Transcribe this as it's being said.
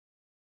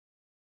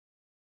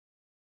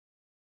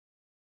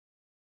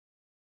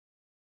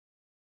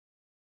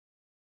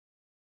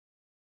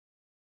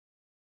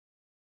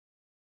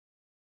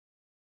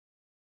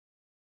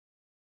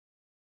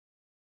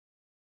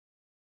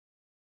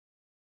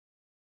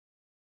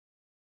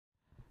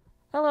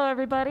Hello,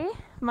 everybody.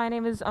 My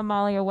name is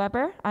Amalia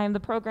Weber. I am the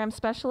program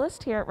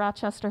specialist here at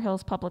Rochester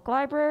Hills Public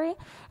Library,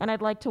 and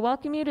I'd like to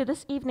welcome you to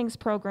this evening's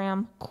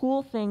program,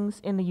 Cool Things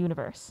in the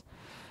Universe.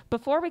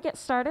 Before we get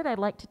started, I'd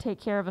like to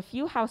take care of a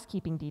few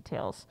housekeeping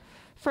details.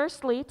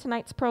 Firstly,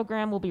 tonight's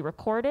program will be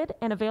recorded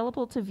and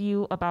available to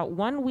view about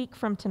 1 week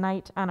from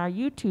tonight on our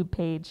YouTube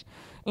page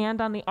and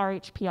on the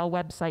RHPL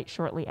website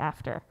shortly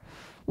after.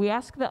 We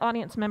ask that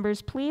audience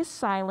members please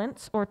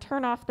silence or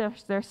turn off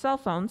their cell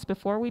phones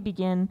before we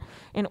begin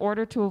in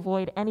order to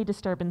avoid any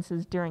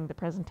disturbances during the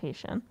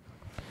presentation.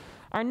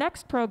 Our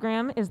next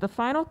program is the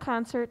final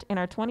concert in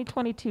our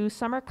 2022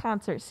 Summer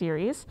Concert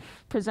Series,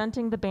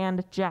 presenting the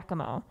band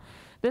Giacomo.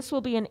 This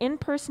will be an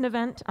in-person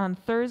event on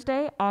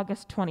Thursday,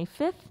 August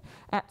 25th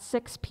at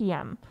 6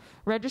 p.m.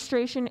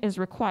 Registration is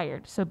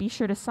required, so be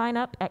sure to sign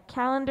up at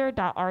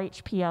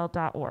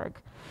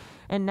calendar.rhpl.org.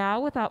 And now,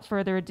 without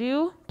further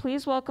ado,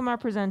 please welcome our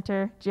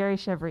presenter, Jerry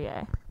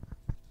Chevrier.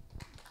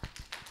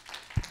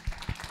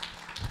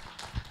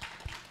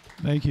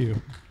 Thank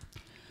you.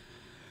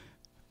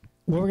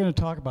 What we're going to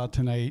talk about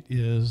tonight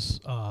is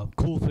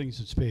cool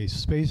things in space.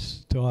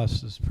 Space to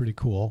us is pretty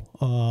cool.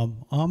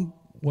 I'm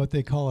what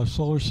they call a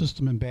solar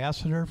system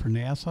ambassador for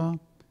NASA.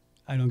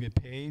 I don't get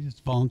paid,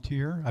 it's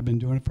volunteer. I've been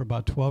doing it for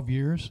about 12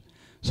 years.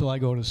 So I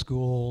go to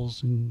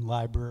schools and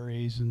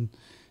libraries and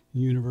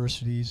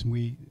universities, and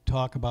we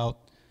talk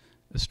about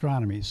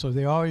astronomy. So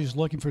they're always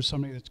looking for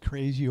somebody that's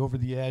crazy, over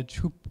the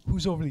edge.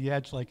 Who's over the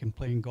edge, like in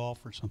playing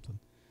golf or something?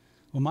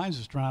 Well, mine's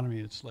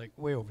astronomy. It's like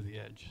way over the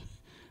edge.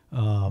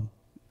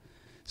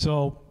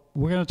 So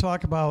we're going to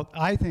talk about,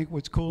 I think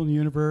what's cool in the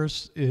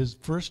universe is,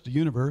 first, the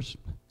universe.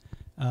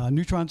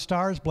 Neutron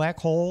stars, black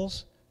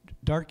holes,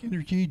 dark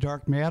energy,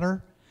 dark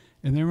matter.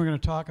 And then we're going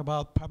to talk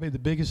about probably the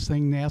biggest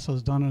thing NASA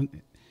has done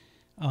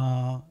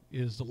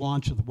is the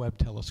launch of the Webb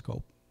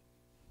telescope.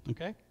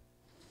 Okay?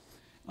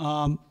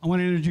 I want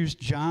to introduce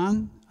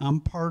John.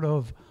 I'm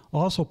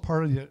also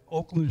part of the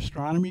Oakland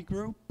Astronomy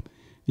Group.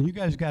 And you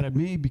guys got it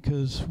made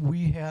because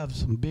we have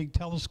some big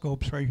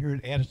telescopes right here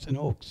at Addison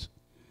Oaks.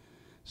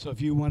 So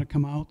if you want to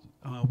come out,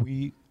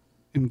 we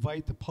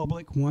invite the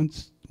public one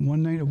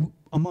night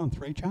a month,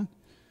 right, John?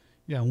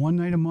 Yeah, one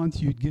night a month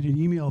you'd get an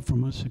email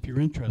from us if you're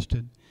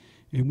interested.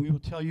 And we will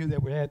tell you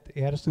that we're at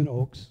Addison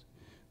Oaks.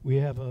 We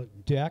have a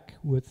deck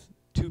with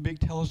 2 big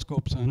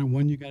telescopes on it.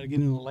 One you got to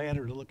get in a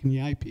ladder to look in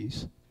the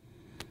eyepiece.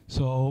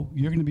 So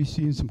you're going to be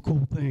seeing some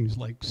cool things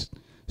like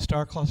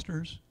star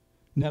clusters,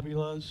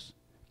 nebulas,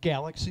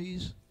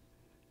 galaxies.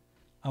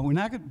 We're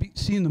not going to be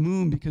seeing the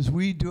moon because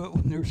we do it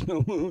when there's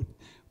no moon.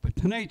 But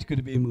tonight's going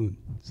to be a moon.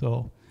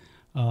 So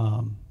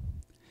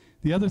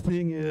the other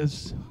thing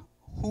is,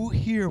 who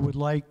here would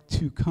like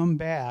to come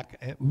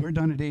back? We're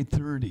done at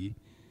 8:30.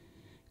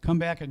 Come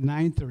back at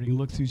 9:30 and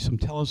look through some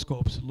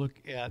telescopes and look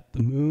at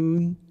the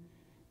moon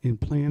and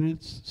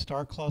planets,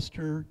 star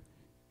cluster,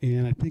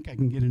 and I think I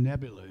can get a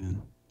nebula in.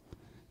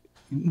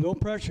 No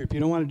pressure. If you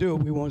don't want to do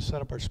it, we won't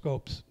set up our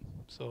scopes.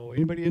 So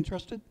anybody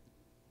interested?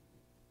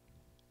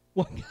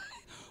 One guy.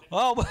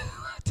 Oh,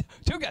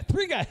 2 guys,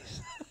 3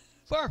 guys,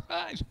 4,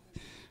 5.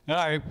 All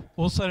right,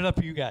 we'll set it up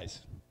for you guys.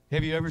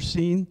 Have you ever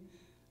seen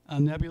a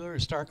nebula or a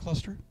star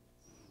cluster?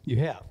 You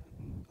have.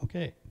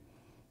 Okay,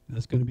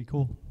 that's going to be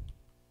cool.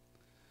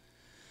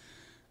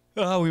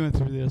 We went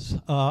through this.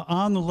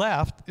 On the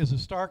left is a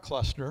star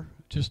cluster.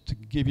 Just to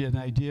give you an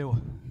idea,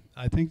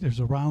 I think there's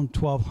around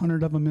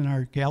 1,200 of them in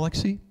our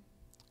galaxy.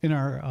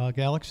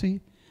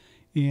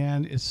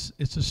 And it's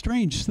a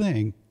strange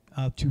thing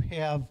to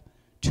have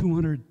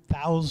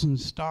 200,000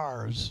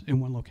 stars in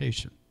one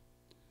location.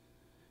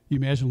 You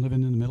imagine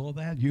living in the middle of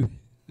that?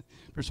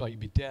 First of all, you'd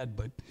be dead,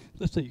 but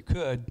let's say you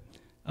could.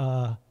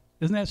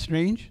 Isn't that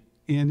strange?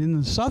 And in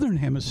the southern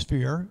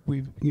hemisphere,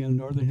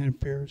 northern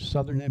hemisphere,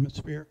 southern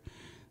hemisphere,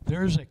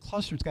 there's a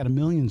cluster that's got 1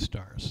 million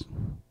stars.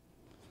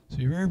 So if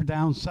you're ever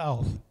down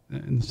south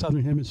in the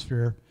southern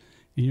hemisphere,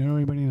 and you know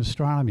anybody in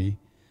astronomy,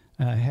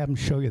 have them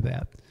show you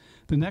that.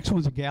 The next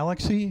one's a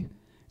galaxy,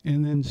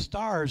 and then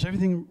stars.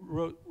 Everything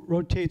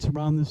rotates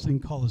around this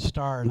thing called a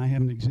star, and I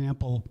have an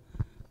example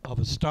of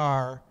a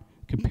star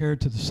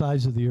compared to the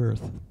size of the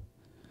Earth.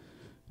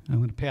 I'm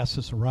going to pass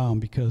this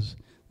around because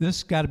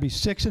this got to be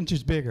 6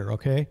 inches bigger,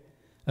 okay?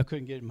 I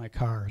couldn't get it in my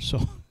car, so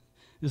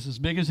this is as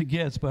big as it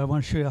gets, but I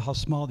want to show you how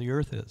small the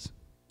Earth is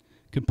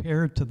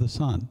compared to the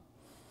sun.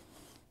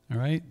 All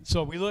right?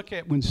 So we look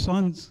at when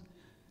suns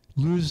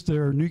lose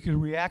their nuclear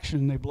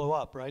reaction, they blow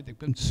up, right? They've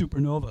been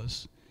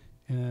supernovas,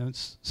 and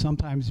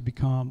sometimes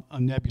become a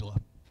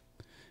nebula.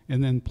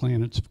 And then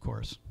planets, of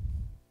course.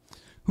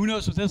 Who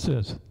knows what this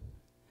is?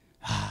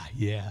 Ah,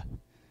 yeah.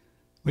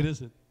 What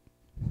is it?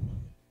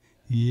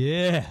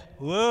 Yeah.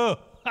 Whoa.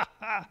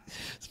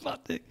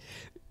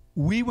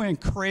 We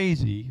went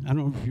crazy. I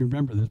don't know if you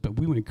remember this, but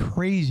we went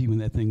crazy when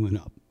that thing went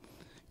up.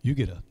 You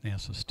get a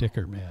NASA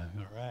sticker, man.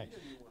 All right.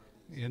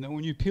 And then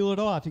when you peel it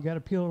off, you got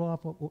to peel it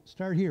off.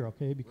 Start here,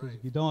 okay? Because right.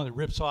 If you don't, it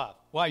rips off.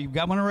 Why? You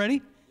got one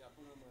already? Yeah, I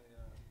put it on my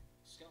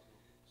scalp.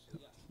 So,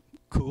 yeah.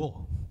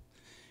 Cool.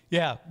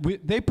 Yeah,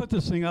 they put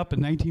this thing up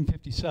in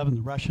 1957,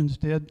 the Russians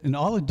did, and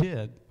all it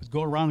did was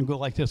go around and go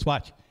like this,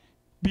 watch.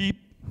 Beep,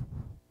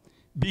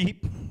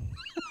 beep.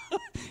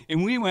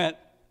 And we went,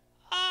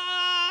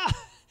 ah!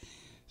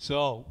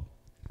 So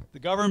the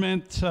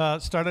government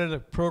started a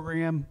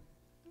program.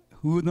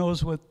 Who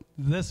knows what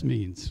this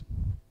means?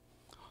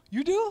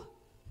 You do?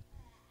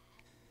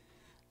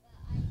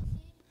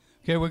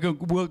 Okay,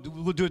 we'll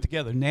do it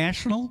together.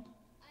 National?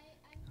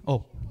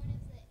 Oh.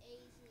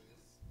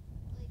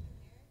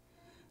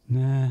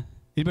 Nah.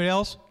 Anybody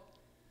else?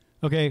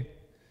 Okay.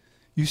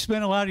 You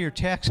spent a lot of your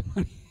tax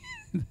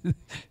money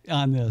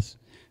on this.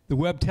 The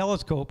Webb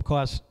telescope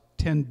cost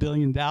 $10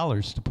 billion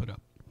to put up.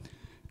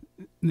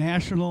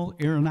 National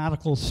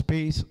Aeronautical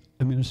Space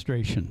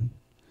Administration.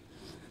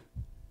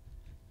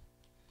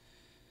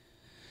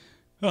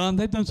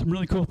 They've done some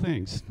really cool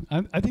things.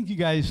 I think you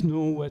guys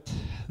know what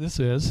this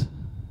is,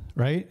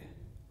 right?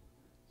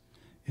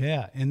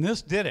 Yeah, and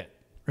this did it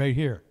right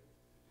here.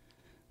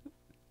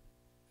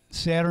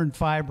 Saturn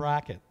V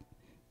rocket.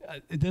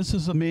 This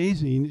is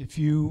amazing. If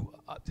you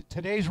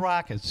today's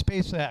rocket,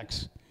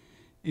 SpaceX,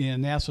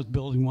 and NASA's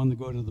building one to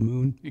go to the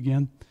moon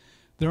again.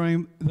 They're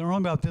only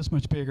about this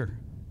much bigger.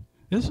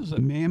 This is a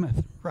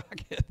mammoth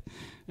rocket.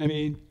 I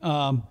mean,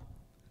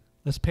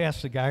 let's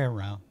pass the guy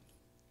around.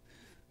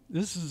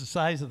 This is the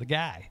size of the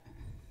guy,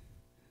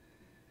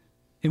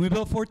 and we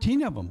built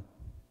 14 of them.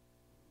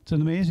 It's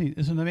an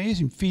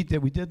amazing feat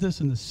that we did this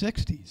in the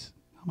 60s.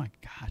 Oh my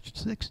gosh,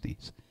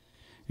 60s.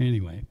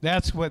 Anyway,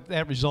 that's what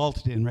that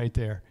resulted in right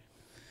there.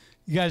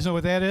 You guys know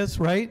what that is,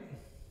 right?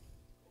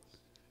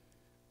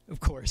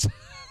 Of course.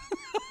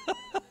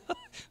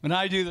 When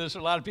I do this,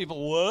 a lot of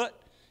people,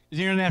 what? Is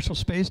the International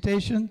Space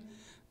Station?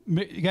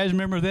 You guys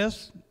remember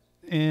this?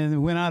 And it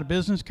went out of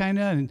business, kind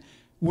of. And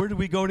where did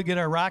we go to get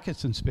our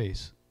rockets in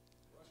space?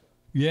 Russia.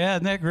 Yeah,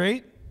 isn't that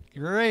great?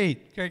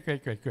 Great, great,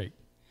 great, great, great.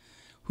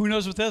 Who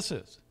knows what this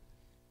is?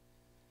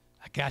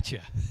 I got you.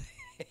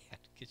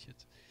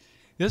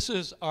 This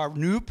is our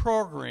new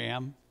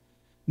program,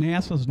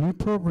 NASA's new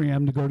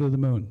program to go to the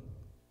moon.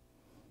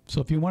 So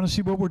if you want to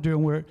see what we're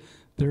doing,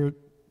 they're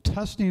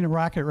testing a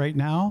rocket right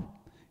now.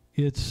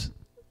 It's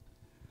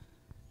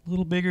a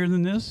little bigger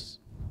than this,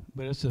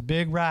 but it's a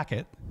big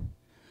rocket.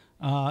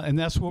 And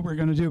that's what we're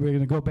going to do. We're going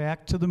to go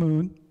back to the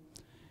moon.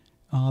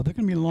 They're going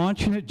to be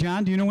launching it.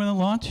 John, do you know when it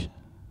launch?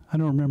 I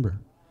don't remember.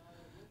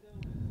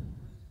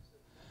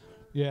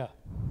 Yeah.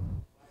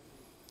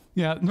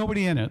 Yeah,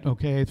 nobody in it,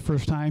 okay, it's the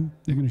first time.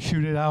 They're going to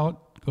shoot it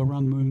out, go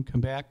around the moon, come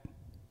back.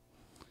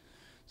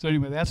 So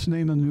anyway, that's the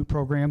name of the new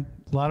program.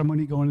 A lot of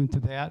money going into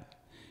that.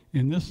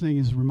 And this thing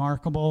is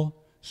remarkable,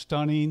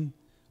 stunning,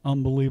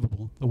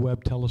 unbelievable, the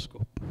Webb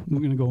telescope. We're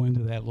going to go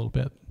into that a little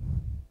bit.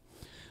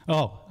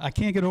 Oh, I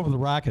can't get over the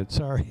rocket,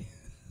 sorry.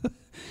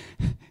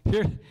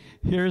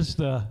 Here's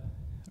the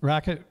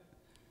rocket,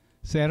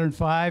 Saturn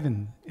V,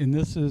 and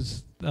this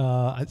is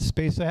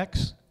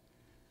SpaceX.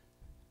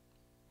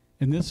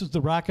 And this is the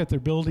rocket they're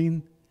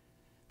building.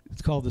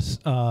 It's called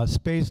the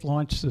Space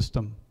Launch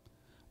System.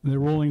 And they're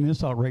rolling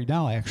this out right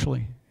now,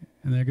 actually.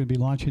 And they're going to be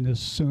launching this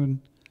soon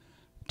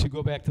to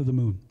go back to the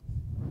moon.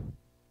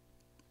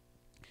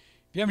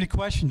 If you have any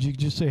questions, you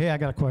can just say, hey, I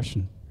got a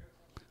question.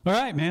 All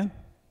right, man.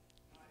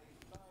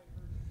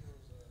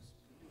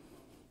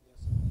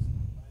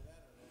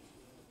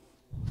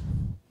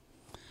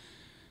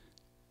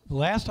 The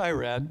last I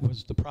read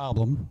was the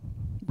problem,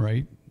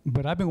 right?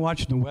 But I've been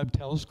watching the Webb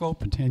telescope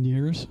for 10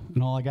 years,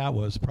 and all I got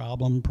was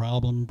problem.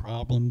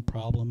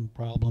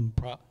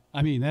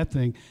 I mean, that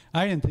thing,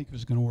 I didn't think it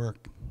was going to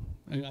work.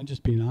 I'm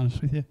just being honest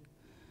with you.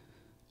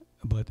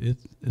 But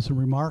it's a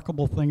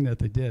remarkable thing that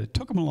they did. It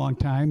took them a long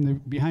time. They're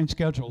behind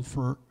schedule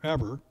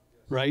forever,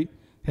 right?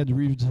 Had to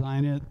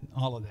redesign it,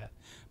 all of that.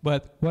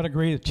 But what a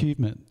great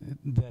achievement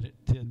that it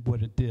did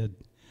what it did.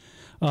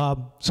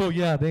 So,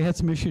 yeah, they had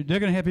some issues. They're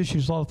going to have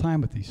issues all the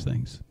time with these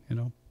things, you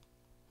know.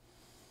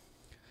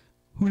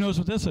 Who knows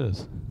what this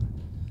is?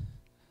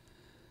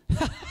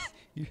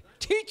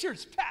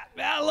 Teacher's pet.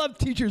 Man, I love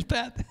teacher's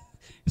pet.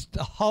 It's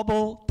the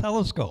Hubble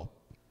telescope.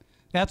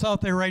 That's out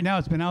there right now.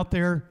 It's been out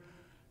there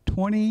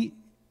 20,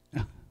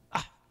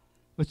 I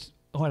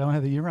don't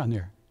have the year on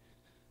there.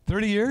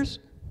 30 years?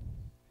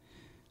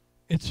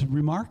 It's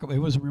remarkable. It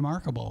was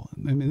remarkable.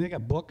 I mean, they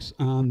got books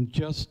on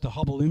just the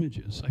Hubble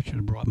images. I should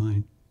have brought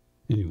mine.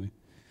 Anyway.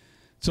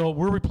 So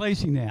we're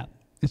replacing that.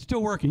 It's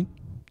still working.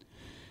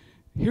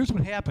 Here's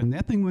what happened.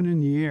 That thing went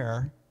in the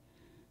air,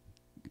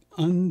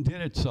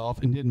 undid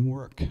itself, and didn't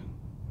work.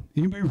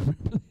 Anybody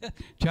remember that?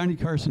 Johnny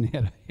Carson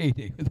had a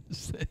heyday with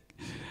this thing.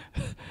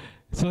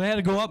 So they had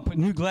to go up and put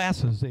new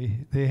glasses.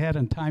 They had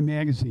in Time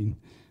magazine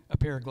a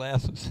pair of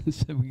glasses. They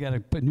said, we got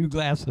to put new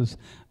glasses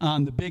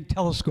on the big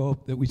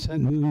telescope that we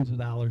sent millions of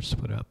dollars to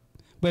put up.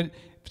 But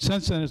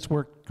since then, it's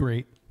worked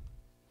great.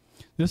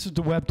 This is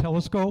the Webb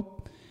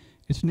telescope.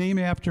 It's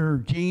named after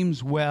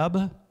James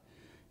Webb.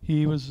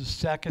 He was the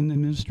second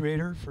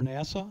administrator for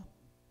NASA,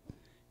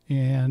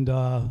 and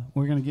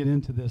we're going to get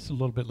into this a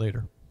little bit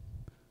later.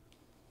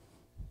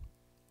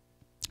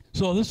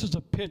 So this is a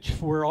pitch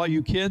for all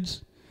you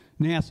kids.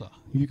 NASA.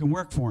 You can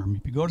work for them.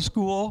 If you go to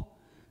school,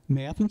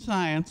 math and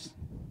science,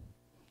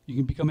 you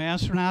can become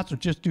astronauts or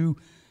just do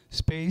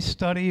space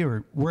study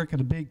or work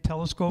at a big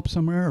telescope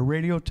somewhere, a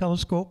radio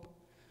telescope.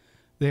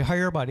 They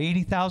hire about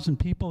 80,000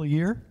 people a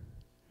year.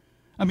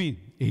 I mean,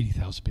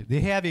 80,000 people.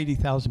 They have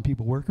 80,000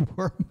 people working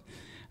for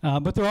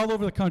them, but they're all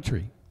over the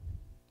country.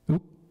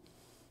 Oop,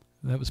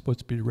 that was supposed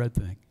to be the red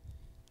thing.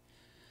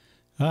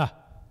 All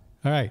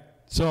right,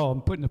 so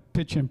I'm putting a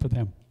pitch in for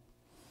them.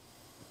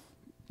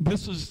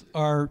 This is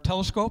our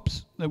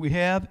telescopes that we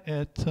have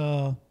at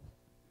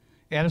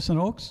Addison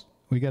Oaks.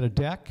 We got a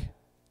deck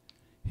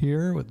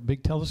here with a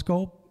big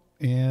telescope,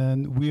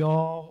 and we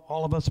all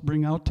of us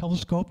bring out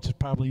telescopes. It's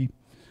probably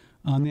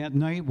on that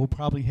night we'll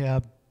probably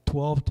have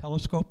 12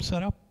 telescopes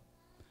set up.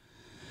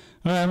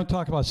 All right, I'm gonna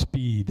talk about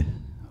speed.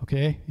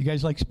 Okay, you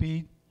guys like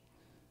speed?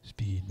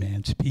 Speed,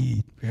 man,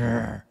 speed.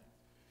 Grr.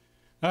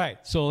 All right,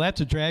 so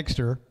that's a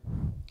dragster,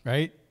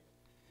 right?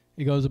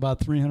 It goes about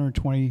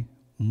 320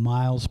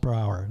 miles per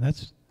hour.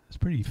 That's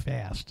pretty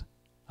fast.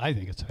 I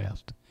think it's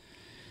fast.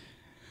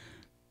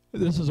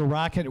 This is a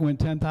rocket that went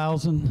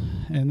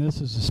 10,000, and this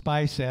is a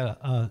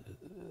SpiceSat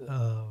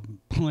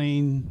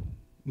plane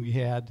we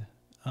had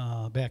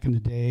back in the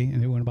day,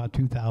 and it went about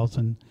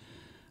 2,000.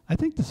 I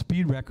think the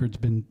speed record's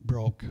been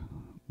broke,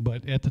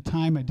 but at the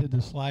time I did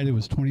the slide, it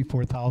was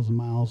 24,000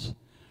 miles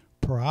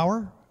per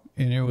hour,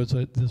 and it was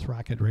this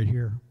rocket right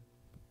here.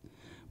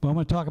 But I'm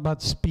going to talk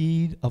about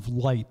speed of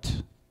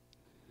light.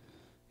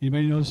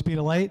 Anybody know the speed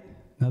of light?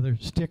 Another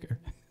sticker.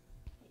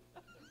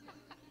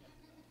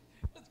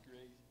 That's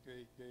great,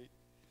 great, great.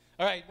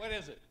 All right, what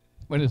is it?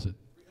 What is it?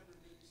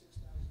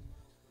 386,000 miles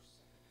per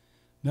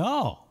second.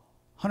 No,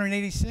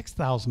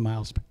 186,000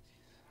 miles per.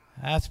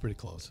 That's pretty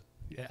close.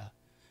 Yeah.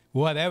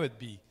 Well, that would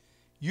be,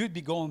 you'd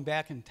be going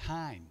back in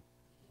time.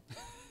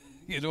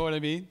 You know what I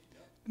mean?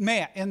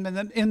 Math, in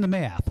the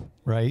math,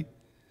 right?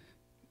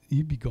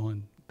 You'd be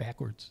going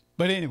backwards.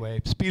 But anyway,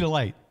 speed of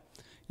light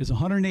is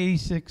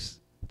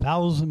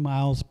 186,000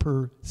 miles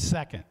per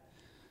second.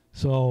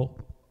 So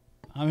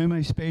I'm in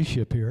my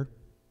spaceship here.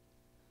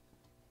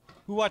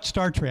 Who watched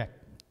Star Trek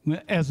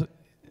as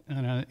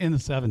in the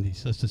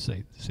 70s? Let's just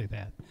say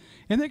that.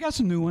 And they got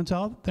some new ones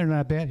out. They're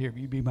not bad here.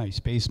 You'd be my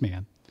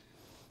spaceman.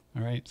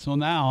 All right. So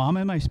now I'm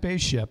in my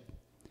spaceship,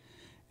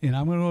 and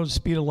I'm going to go to the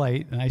speed of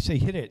light, and I say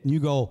hit it, and you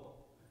go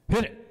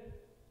hit it.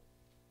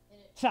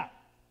 Stop.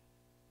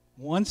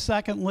 1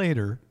 second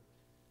later,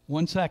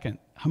 1 second.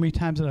 How many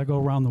times did I go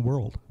around the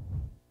world?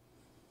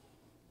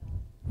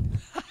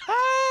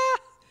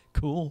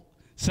 Cool.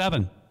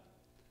 7.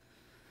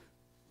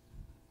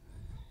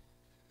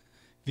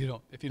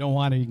 If you don't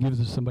want it, you can give it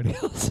to somebody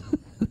else.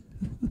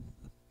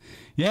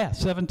 Yeah,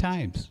 7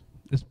 times.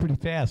 It's pretty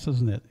fast,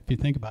 isn't it? If you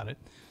think about it.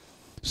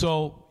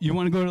 So you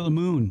want to go to the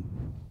moon,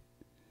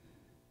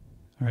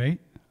 all right?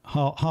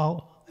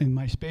 How in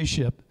my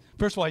spaceship?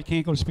 First of all, you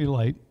can't go to speed of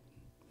light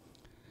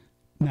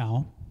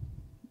now,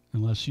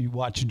 unless you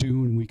watch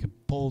Dune and we could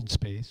bold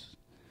space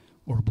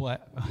or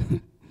black,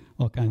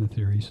 all kind of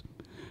theories.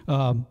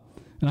 And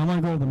I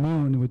want to go to the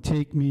moon. It would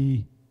take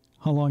me,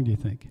 how long do you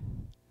think?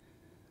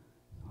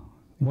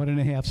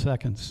 1.5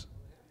 seconds.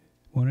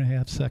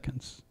 1.5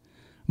 seconds.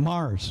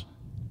 Mars.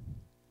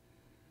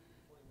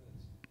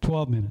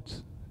 12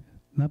 minutes.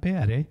 Not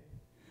bad, eh?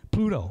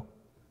 Pluto.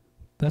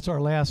 That's our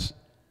last.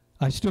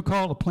 I still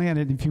call it a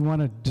planet. If you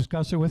want to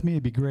discuss it with me,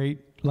 it'd be great.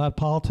 A lot of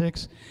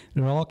politics.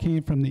 It all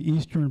came from the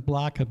eastern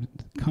bloc of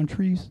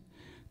countries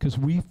because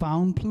we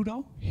found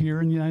Pluto here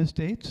in the United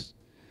States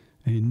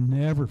and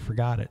never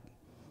forgot it.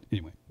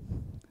 Anyway,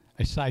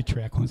 I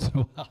sidetrack once in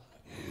a while.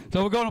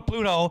 So we're going to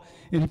Pluto,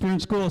 and if you're in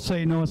school,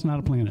 say, no, it's not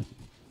a planet.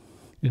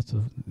 It's a,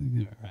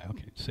 right,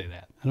 okay, say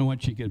that. I don't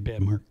want you to get a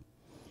bad mark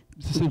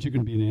since you're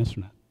going to be an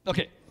astronaut.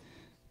 Okay,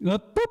 boop,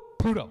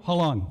 Pluto, how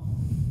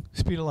long?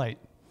 Speed of light,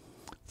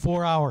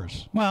 4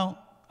 hours. Well,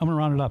 I'm going to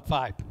round it up,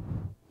 5.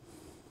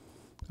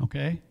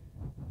 Okay?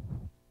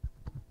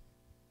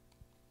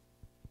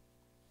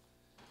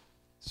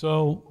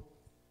 So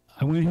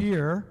I went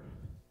here,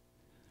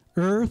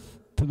 Earth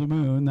to the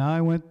moon. Now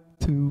I went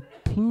to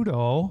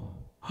Pluto.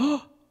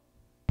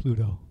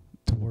 Pluto,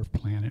 dwarf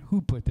planet. Who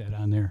put that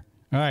on there?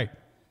 All right,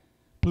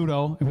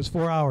 Pluto. It was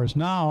 4 hours.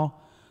 Now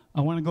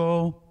I want to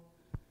go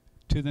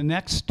to the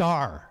next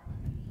star.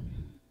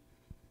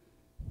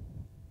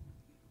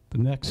 The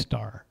next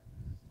star.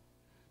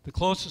 The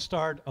closest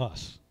star to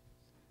us.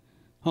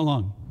 How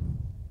long?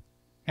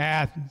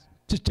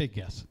 Just take a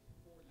guess.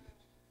 4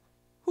 years.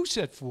 Who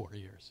said 4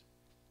 years?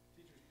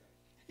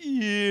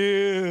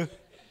 Yeah,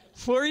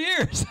 4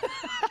 years.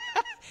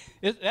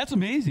 That's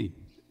amazing.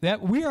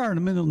 That we are in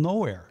the middle of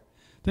nowhere.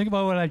 Think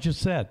about what I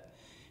just said.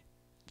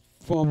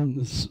 From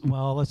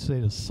let's say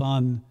the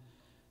sun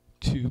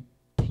to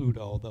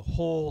Pluto, the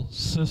whole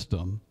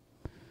system,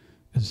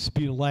 the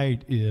speed of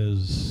light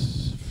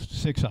is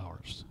 6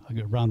 hours. I'm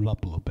going to round it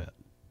up a little bit.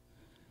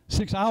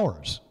 6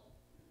 hours.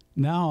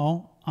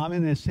 Now I'm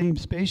in that same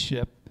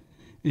spaceship,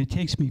 and it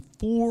takes me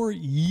 4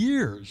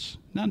 years,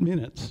 not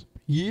minutes,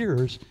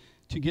 years,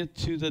 to get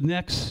to the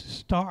next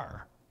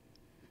star.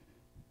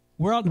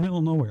 we're out in the middle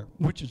of nowhere,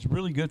 which is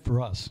really good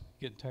for us.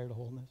 Getting tired of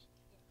holding this?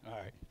 All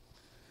right.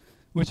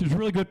 Which is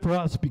really good for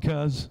us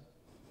because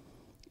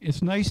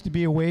it's nice to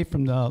be away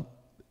from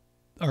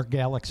our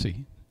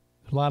galaxy.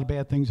 There's a lot of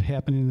bad things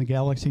happening in the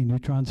galaxy,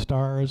 neutron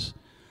stars,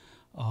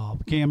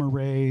 gamma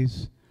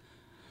rays,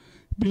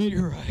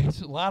 meteorites,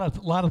 a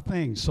lot of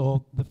things.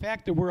 So the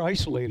fact that we're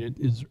isolated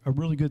is a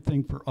really good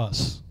thing for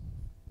us.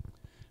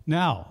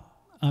 Now,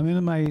 I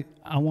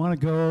want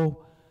to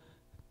go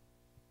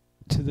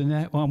to the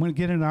next, well, I'm going to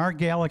get in our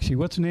galaxy.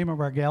 What's the name of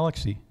our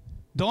galaxy?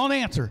 Don't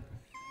answer.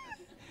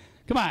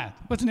 Come on,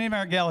 what's the name of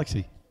our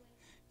galaxy?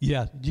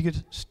 Yeah, did you get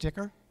a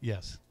sticker?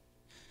 Yes.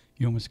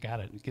 You almost got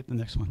it. Get the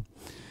next one.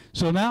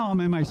 So now I'm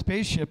in my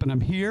spaceship and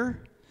I'm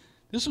here.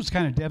 This was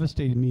kind of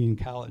devastating me in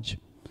college.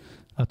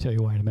 I'll tell you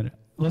why in a minute.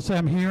 Let's say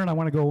I'm here and I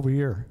want to go over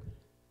here.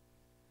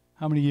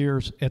 How many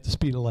years at the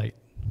speed of light?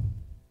 7.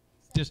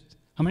 Just,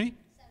 how many?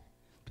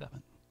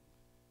 7.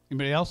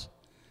 Anybody else?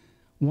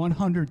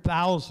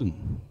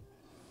 100,000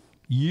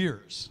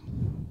 years.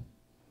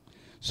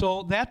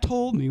 So that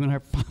told me when I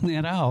found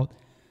that out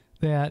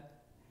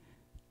that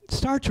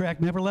Star Trek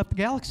never left the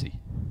galaxy.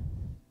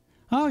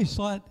 I always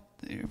thought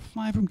they were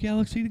flying from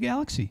galaxy to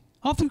galaxy,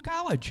 all through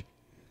college.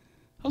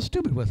 How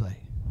stupid was I?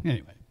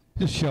 Anyway,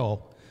 this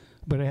show.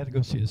 But I had to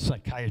go see a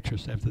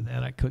psychiatrist after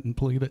that. I couldn't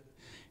believe it.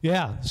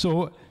 Yeah,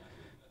 so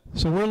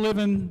we're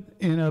living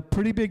in a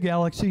pretty big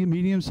galaxy, a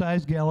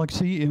medium-sized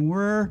galaxy, and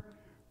we're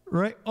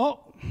right,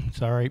 oh,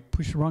 sorry,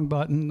 push the wrong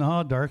button.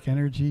 Oh, dark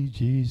energy,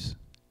 geez.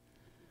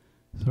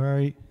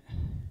 Sorry.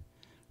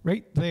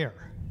 Right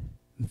there,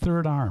 the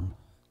third arm.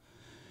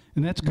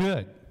 And that's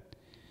good,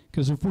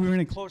 because if we were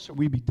any closer,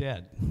 we'd be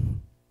dead.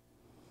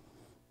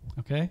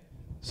 Okay?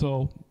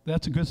 So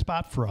that's a good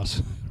spot for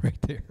us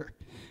right there.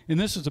 And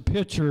this is a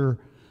picture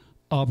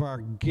of our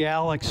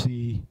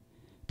galaxy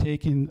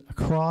taken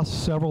across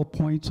several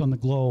points on the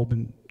globe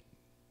and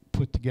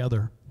put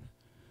together.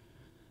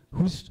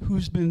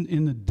 Who's been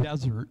in the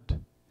desert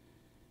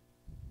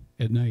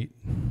at night?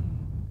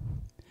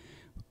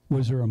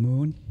 Was there a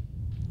moon?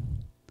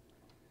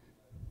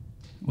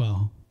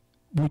 Well,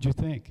 what'd you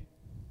think?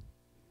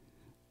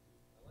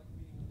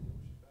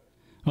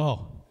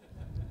 Oh.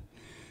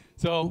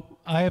 So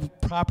I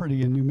have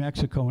property in New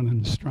Mexico in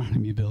an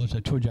astronomy village. I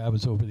told you I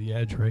was over the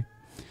edge, right?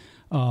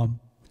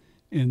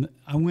 And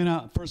I went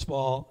out, first of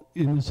all,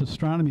 in this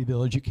astronomy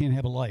village, you can't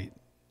have a light.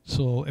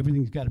 So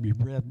everything's got to be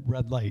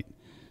red light.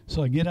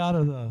 So I get out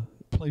of the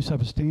place I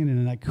was staying in,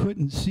 and I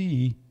couldn't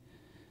see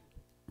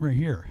right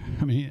here.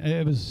 I mean,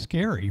 it was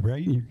scary,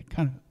 right?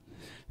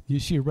 You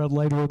see a red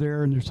light over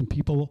there, and there's some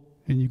people,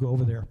 and you go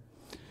over there.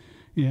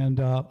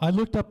 And I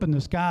looked up in the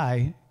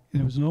sky,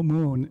 and there was no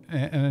moon,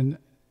 and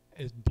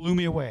it blew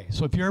me away.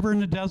 So if you're ever in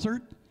the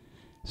desert,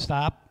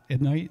 stop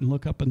at night and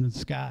look up in the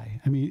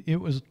sky. I mean, it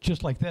was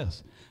just like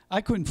this.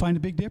 I couldn't find a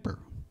Big Dipper.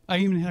 I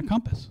even had a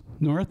compass.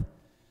 North,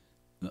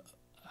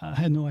 I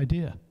had no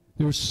idea.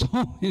 There were so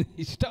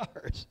many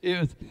stars.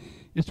 It's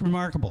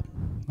remarkable.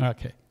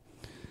 Okay,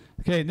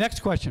 next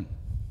question.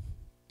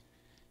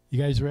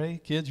 You guys ready?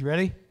 Kids,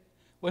 ready?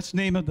 What's the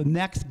name of the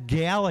next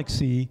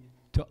galaxy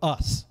to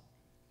us?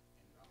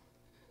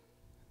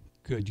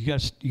 Good. You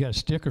got a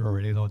sticker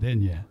already, though,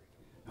 didn't you?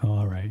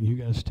 All right, you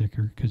got a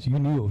sticker because you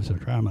knew it was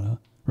Andromeda,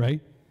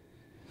 right?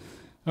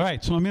 All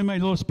right, so I'm in my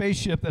little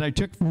spaceship that I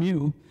took from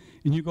you,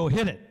 and you go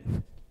hit it.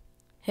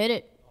 Hit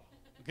it.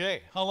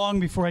 Okay, how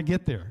long before I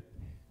get there?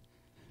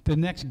 The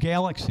next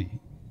galaxy.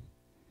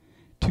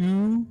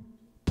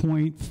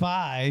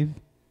 2.5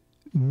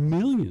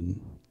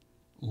 million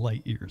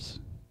light years.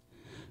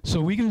 So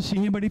are we going to see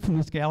anybody from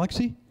this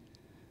galaxy?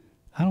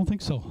 I don't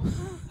think so.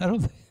 I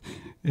don't.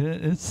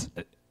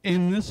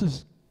 And this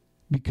is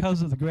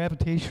because of the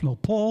gravitational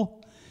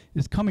pull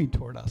is coming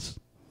toward us.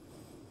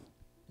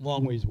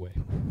 Long ways away.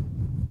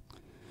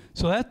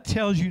 So that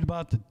tells you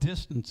about the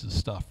distance of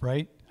stuff,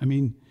 right? I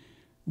mean,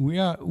 we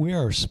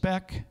are a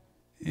speck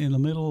in the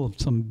middle of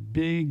some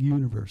big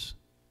universe.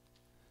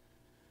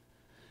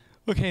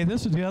 Okay,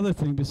 this is the other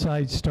thing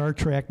besides Star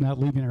Trek not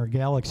leaving our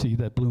galaxy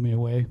that blew me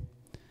away.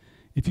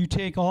 If you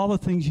take all the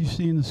things you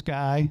see in the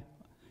sky,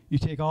 you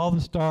take all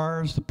the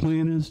stars, the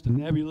planets, the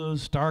nebulas,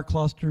 star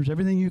clusters,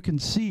 everything you can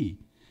see,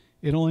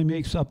 it only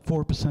makes up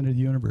 4% of the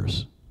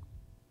universe.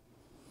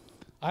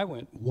 I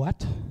went,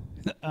 what?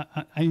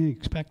 I didn't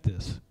expect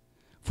this.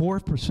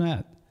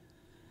 4%.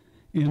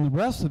 And the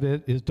rest of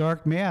it is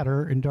dark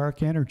matter and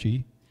dark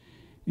energy.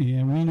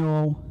 And we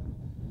know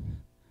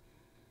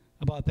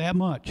about that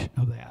much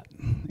of that.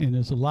 And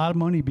there's a lot of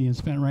money being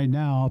spent right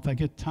now. If I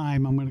get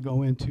time, I'm going to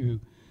go into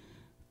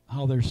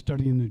how they're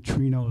studying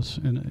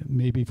neutrinos, and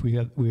maybe if we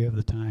have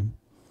the time.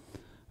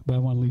 But I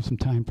want to leave some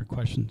time for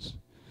questions.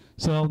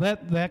 So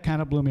that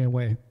kind of blew me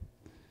away.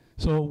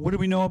 So what do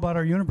we know about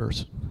our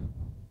universe?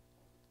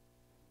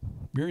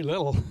 Very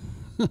little.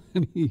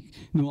 You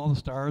know all the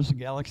stars, the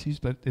galaxies,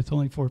 but it's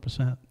only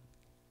 4%.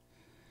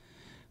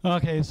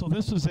 Okay, so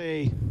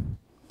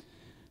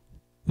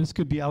this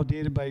could be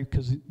outdated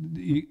because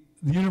the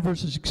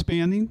universe is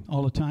expanding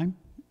all the time.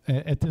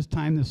 At this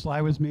time this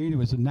slide was made, it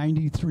was at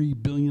 93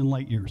 billion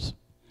light years.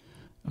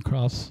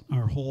 across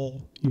our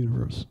whole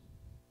universe.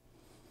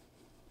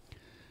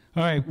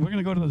 All right, we're going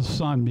to go to the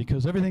sun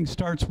because everything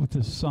starts with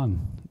this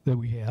sun that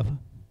we have.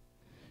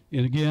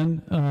 And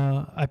again,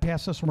 I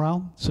passed this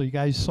around so you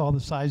guys saw the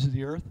size of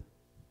the Earth.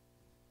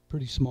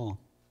 Pretty small.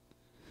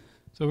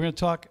 So we're going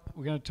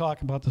to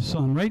talk about the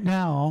sun. Right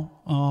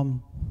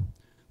now,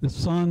 the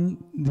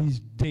sun, these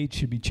dates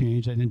should be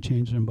changed. I didn't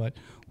change them, but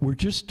we're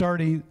just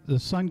starting. The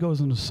sun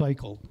goes in a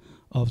cycle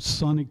of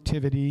sun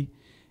activity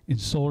and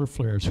solar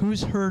flares.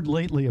 Who's heard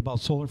lately about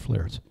solar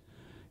flares?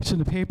 It's in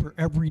the paper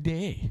every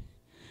day.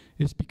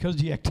 It's because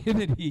the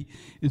activity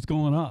is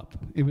going up.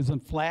 It was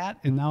flat,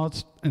 and now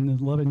it's in the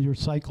 11-year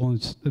cycle, and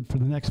it's, for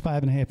the next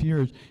 5.5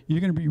 years,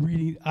 you're going to be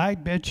reading, I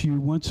bet you,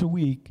 once a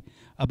week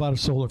about a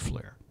solar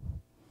flare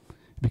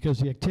because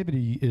the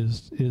activity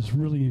is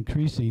really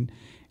increasing.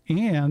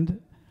 And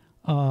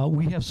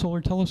we have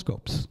solar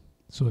telescopes.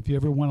 So if you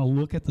ever want to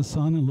look at the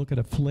sun and look at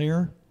a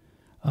flare,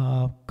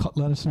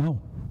 let us know.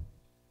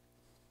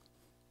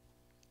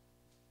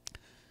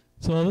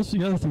 So this is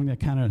the other thing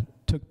that kind of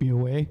took me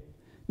away,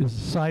 is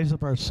the size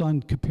of our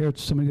sun compared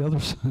to some of the other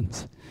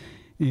suns.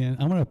 And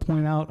I'm going to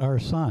point out our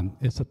sun.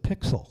 It's a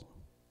pixel,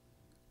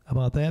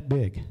 about that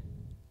big.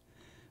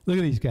 Look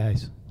at these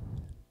guys.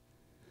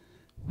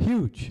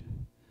 Huge.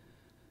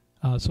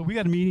 So we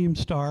got a medium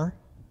star,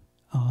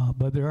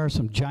 but there are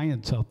some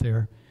giants out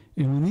there.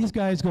 And when these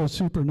guys go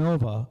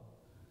supernova,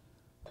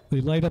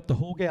 they light up the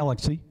whole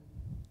galaxy.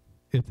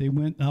 If they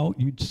went out,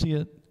 you'd see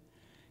it.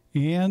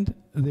 And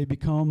they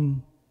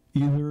become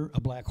either a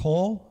black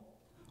hole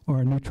or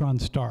a neutron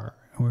star,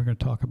 and we're going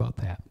to talk about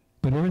that.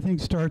 But everything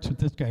starts with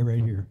this guy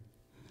right here,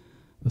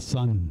 the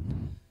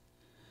sun.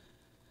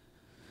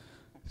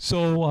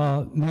 So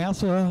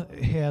NASA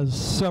has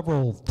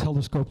several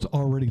telescopes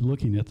already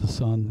looking at the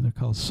sun. They're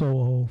called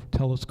SOHO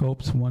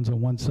telescopes. One's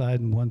on one side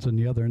and one's on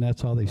the other, and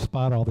that's how they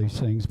spot all these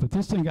things. But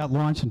this thing got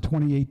launched in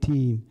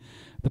 2018,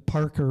 the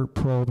Parker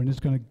probe, and it's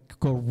going to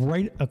go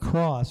right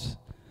across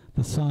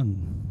the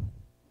sun,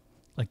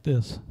 like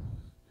this.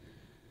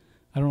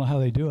 I don't know how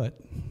they do it.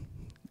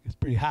 It's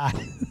pretty hot.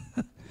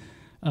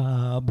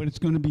 But it's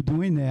going to be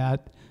doing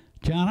that.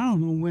 John, I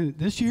don't know when,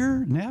 this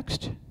year,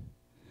 next?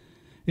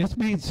 It's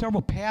made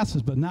several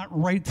passes, but not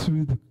right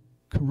through the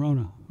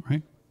corona,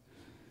 right?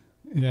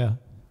 Yeah.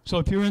 So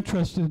if you're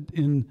interested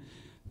in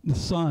the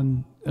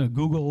sun,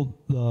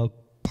 Google the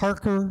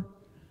Parker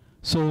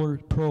Solar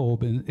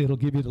Probe, and it'll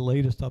give you the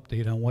latest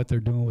update on what they're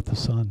doing with the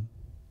sun.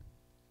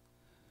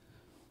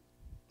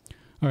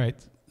 All right.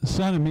 The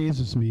sun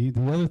amazes me.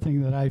 The other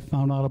thing that I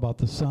found out about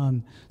the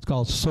sun, it's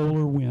called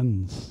solar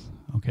winds,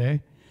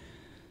 okay?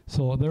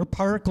 So there are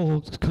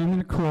particles coming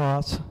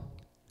across,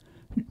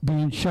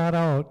 being shot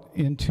out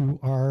into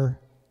our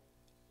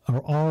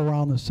all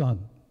around the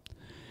sun.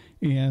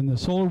 And the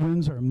solar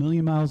winds are 1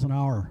 million miles an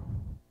hour.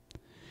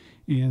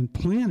 And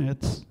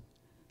planets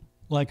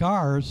like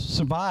ours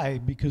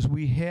survive because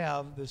we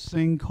have this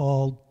thing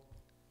called,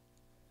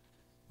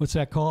 what's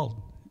that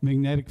called?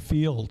 Magnetic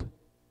field.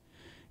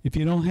 If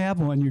you don't have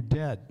one, you're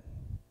dead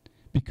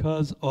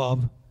because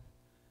of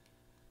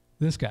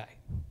this guy.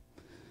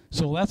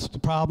 So that's the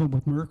problem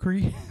with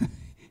Mercury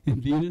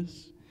and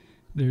Venus.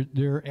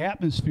 Their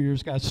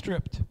atmospheres got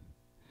stripped.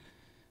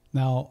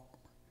 Now,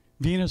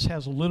 Venus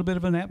has a little bit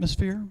of an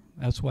atmosphere.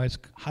 That's why it's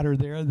hotter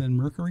there than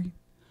Mercury.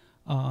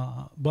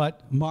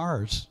 But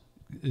Mars,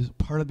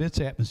 part of its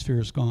atmosphere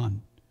is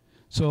gone.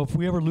 So if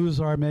we ever lose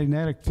our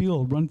magnetic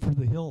field, run for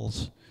the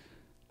hills.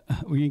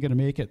 We ain't going to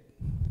make it.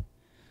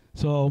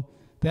 So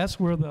that's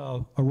where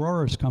the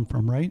auroras come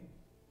from, right?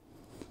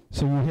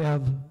 So you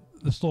have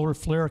the solar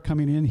flare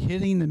coming in,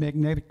 hitting the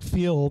magnetic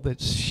field that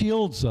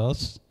shields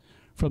us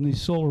from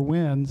these solar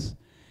winds,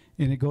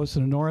 and it goes to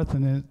the north,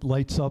 and it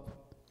lights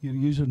up,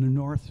 usually in the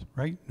north,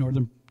 right?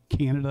 Northern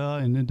Canada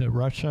and into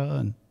Russia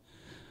and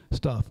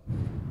stuff.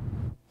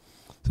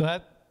 So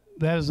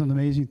that is an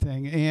amazing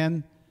thing.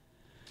 And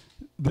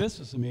this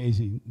is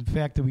amazing, the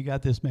fact that we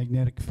got this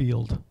magnetic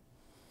field.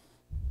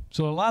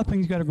 So a lot of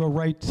things got to go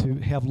right to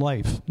have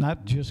life,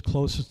 not just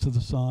closest to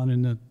the sun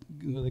in the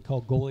what they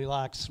call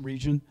Goldilocks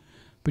region,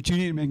 but you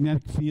need a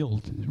magnetic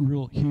field,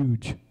 real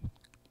huge.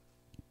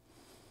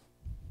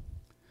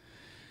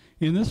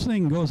 And this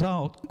thing goes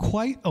out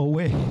quite a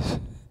ways.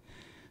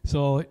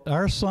 So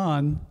our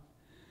sun,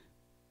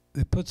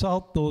 it puts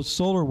out those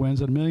solar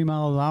winds at 1 million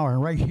miles an hour,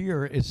 and right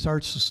here it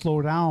starts to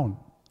slow down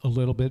a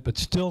little bit, but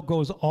still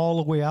goes all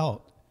the way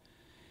out.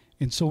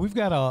 And so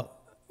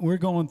we're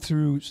going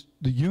through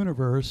the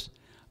universe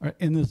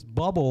in this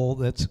bubble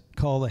that's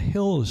called a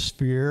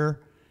heliosphere,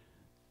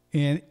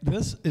 and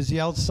this is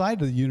the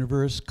outside of the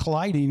universe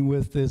colliding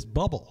with this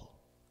bubble.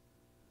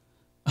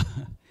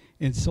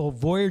 And so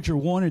Voyager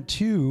 1 and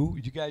 2,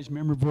 you guys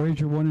remember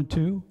Voyager 1 and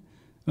 2?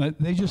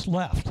 They just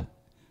left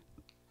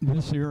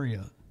this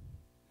area.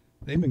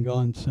 They've been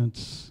gone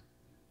since,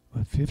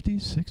 what,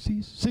 50s,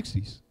 60s?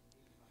 60s?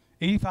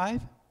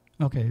 85?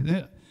 Okay,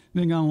 they've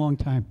been gone a long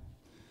time.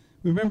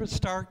 Remember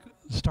Star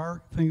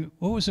thing?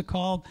 What was it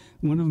called?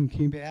 One of them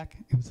came back.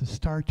 It was a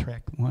Star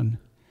Trek one.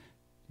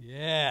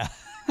 Yeah.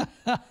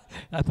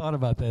 I thought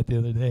about that the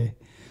other day.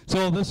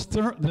 So this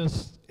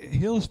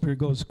heliosphere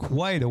goes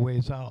quite a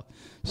ways out.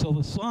 So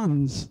the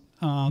suns,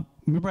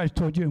 remember I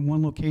told you in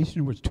one location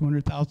there was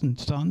 200,000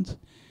 suns?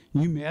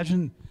 Can you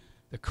imagine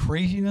the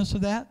craziness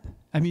of that?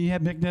 I mean, you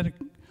have magnetic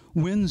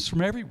winds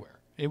from everywhere.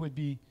 It would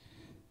be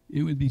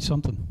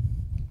something.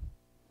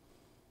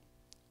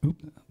 Oop,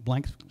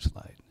 blank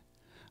slide.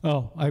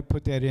 Oh, I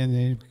put that in.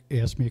 They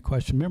asked me a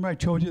question. Remember I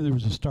told you there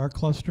was a star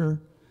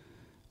cluster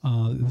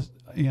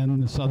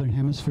in the southern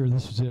hemisphere?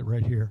 This is it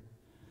right here.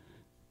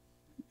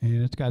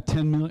 And it's got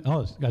 10 million.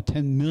 Oh, it's got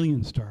 10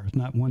 million stars,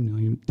 not 1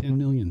 million, 10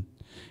 million.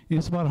 And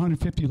it's about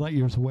 150 light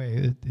years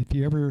away. If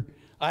you ever,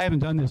 I haven't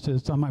done this.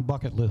 It's on my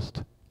bucket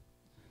list.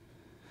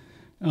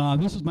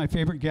 This is my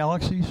favorite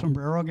galaxy,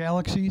 Sombrero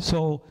Galaxy.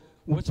 So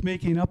what's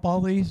making up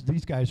all these?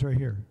 These guys right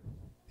here,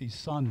 these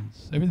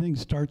suns. Everything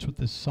starts with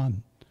this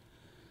sun.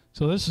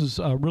 So this is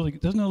really,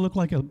 doesn't it look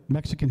like a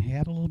Mexican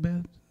hat a little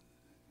bit?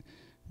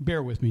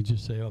 Bear with me,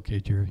 just say, okay,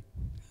 Jerry.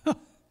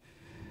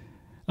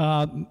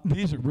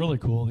 These are really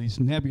cool, these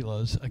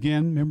nebulas.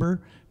 Again,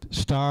 remember,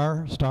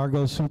 star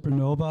goes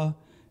supernova.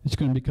 It's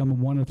going to become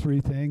one of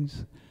three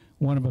things.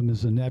 One of them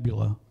is a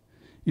nebula.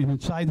 And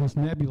inside this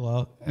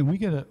nebula, and we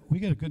get a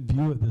good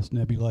view of this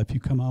nebula. If you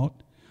come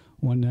out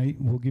one night,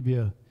 we'll give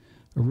you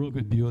a real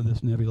good view of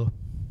this nebula.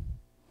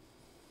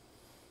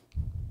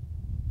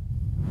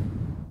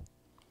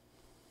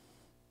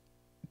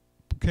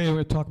 Okay, we're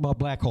going to talk about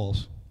black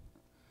holes.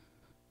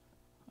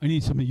 I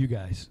need some of you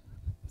guys.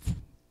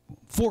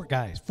 Four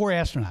guys, 4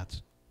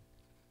 astronauts.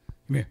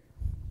 Come here.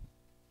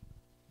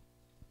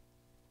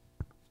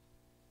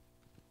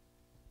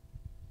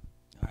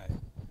 All right,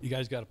 you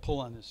guys got to pull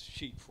on this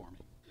sheet for me.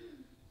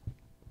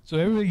 So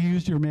everybody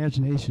use your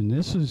imagination.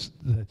 This is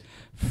the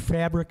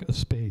fabric of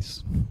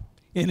space.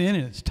 And in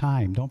it, it's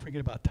time. Don't forget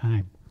about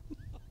time.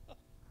 All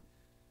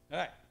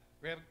right,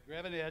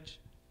 grab an edge.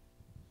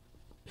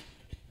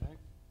 All right,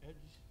 edge.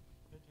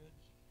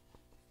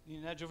 Need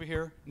an edge over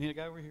here. Need a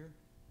guy over here.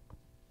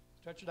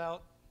 Stretch it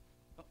out.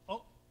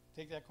 Oh,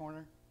 take that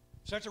corner.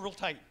 Stretch it real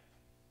tight.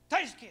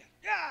 Tight as you can.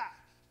 Yeah!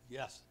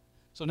 Yes.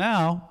 So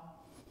now,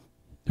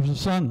 there's a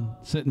sun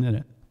sitting in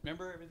it.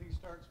 Remember, everything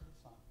starts with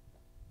the sun.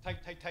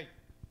 Tight, tight, tight.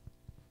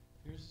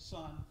 Here's the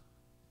sun.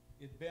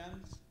 It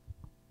bends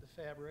the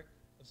fabric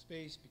of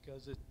space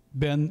because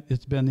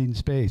it's bending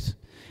space.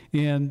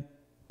 And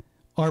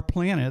our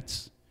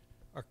planets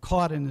are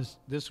caught in this.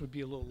 This would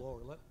be a little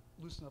lower.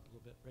 Loosen up a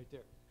little bit right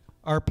there.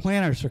 Our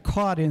planets are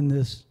caught in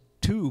this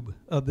tube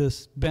of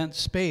this bent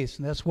space,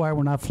 and that's why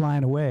we're not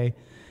flying away.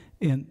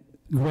 And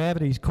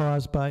gravity is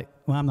caused by,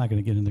 well, I'm not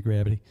going to get into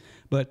gravity,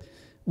 but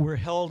we're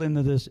held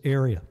into this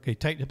area. Okay,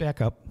 tighten it back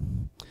up.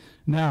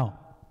 Now,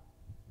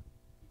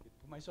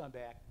 put my son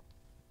back.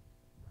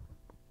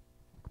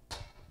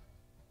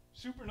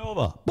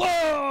 Supernova.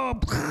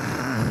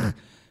 Whoa!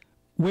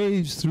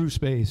 Waves through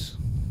space.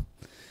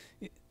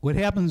 What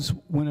happens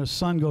when a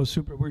sun goes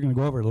super, we're going to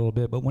go over it a little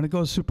bit, but when it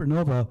goes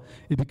supernova,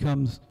 it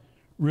becomes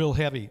real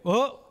heavy.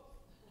 Oh!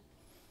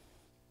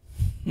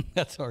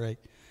 That's all right.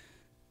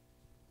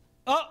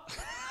 Oh!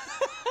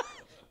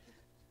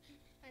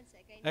 1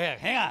 second. Hey,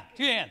 hang on.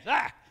 2 hands.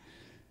 Ah!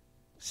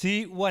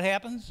 See what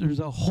happens? There's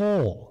a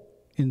hole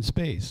in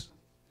space.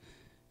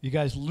 You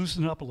guys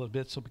loosen it up a little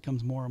bit so it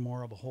becomes more and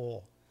more of a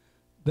hole.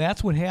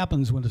 That's what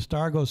happens when a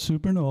star goes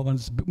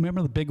supernova.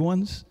 Remember the big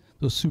ones?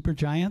 Those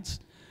supergiants?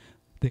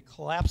 They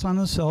collapse on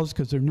themselves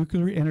because their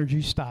nuclear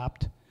energy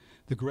stopped.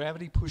 The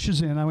gravity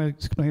pushes in, I'm going to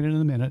explain it in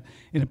a minute,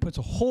 and it puts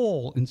a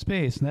hole in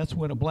space, and that's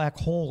what a black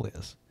hole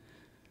is.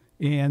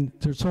 And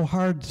they're so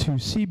hard to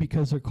see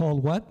because they're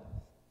called what?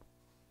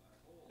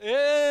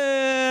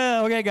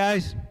 Yeah, okay,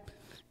 guys.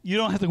 You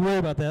don't have to worry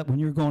about that when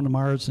you're going to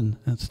Mars and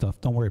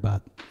stuff. Don't worry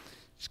about it.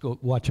 Just go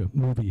watch a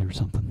movie or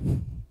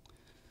something.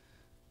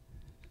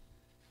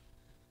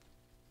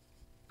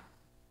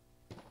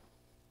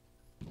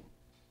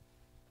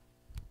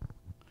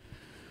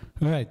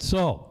 All right,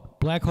 so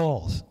black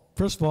holes.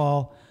 First of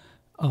all,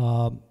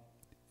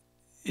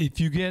 if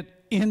you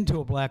get into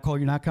a black hole,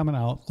 you're not coming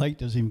out. Light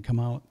doesn't even come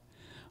out.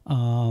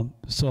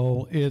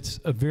 So it's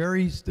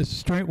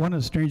one of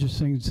the strangest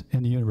things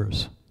in the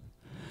universe.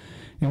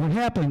 And what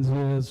happens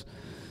is,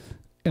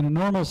 in a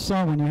normal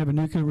sun, when you have a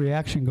nuclear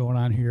reaction going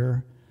on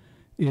here,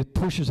 it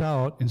pushes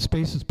out, and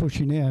space is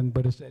pushing in,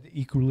 but it's at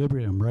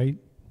equilibrium, right?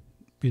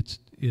 It's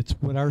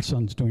what our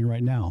sun's doing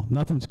right now.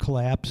 Nothing's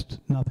collapsed,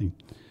 nothing.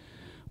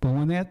 But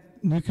when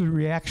that nuclear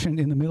reaction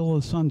in the middle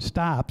of the sun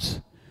stops,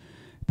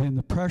 then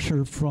the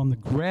pressure from the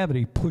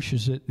gravity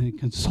pushes it and it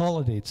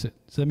consolidates it.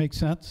 Does that make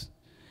sense?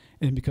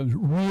 And it becomes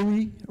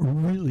really,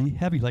 really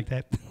heavy like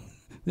that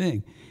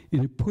thing.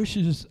 And it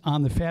pushes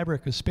on the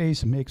fabric of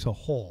space and makes a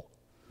hole.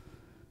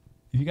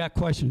 If you got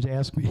questions,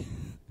 ask me.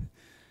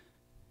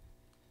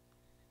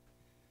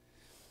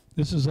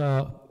 This is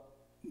a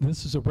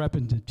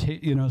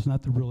representation, it's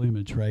not the real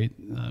image, right?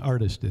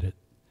 Artist did it.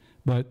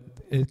 But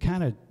it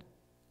kind of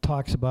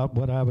talks about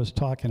what I was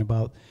talking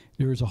about.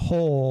 There's a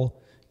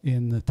hole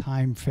in the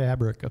time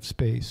fabric of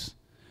space.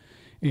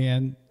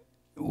 And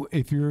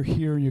if you're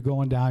here and you're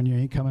going down, you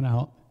ain't coming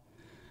out.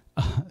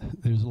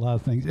 There's a lot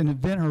of things. And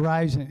event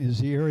horizon is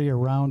the area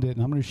around it.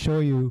 And I'm going to show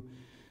you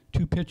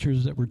 2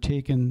 pictures that were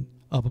taken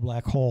of a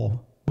black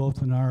hole,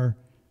 both in our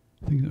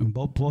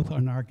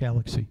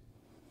galaxy.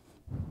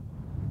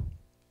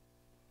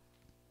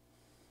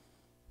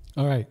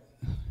 All right.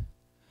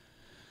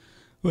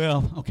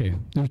 Well, okay.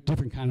 There's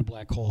different kind of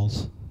black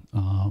holes.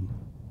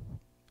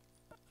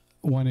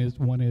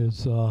 One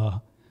is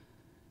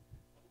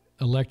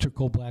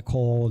electrical black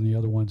hole, and the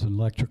other one's an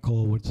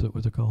electrical. What's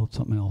it called?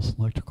 Something else.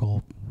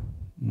 Electrical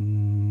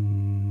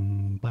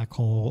black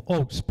hole.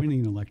 Oh,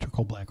 spinning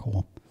electrical black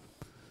hole.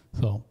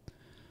 So,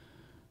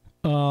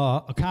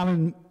 a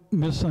common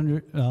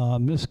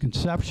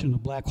misconception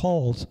of black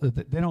holes is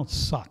that they don't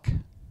suck.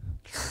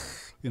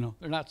 You know,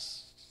 they're not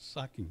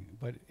sucking.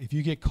 But if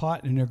you get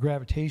caught in their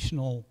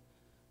gravitational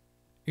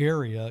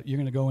area, you're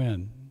going to go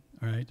in.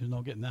 All right, there's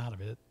no getting out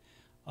of it.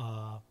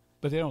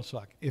 But they don't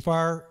suck.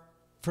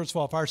 First of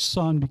all, if our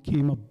sun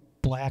became a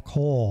black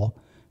hole,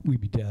 we'd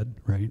be dead,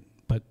 right?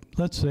 But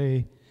let's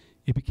say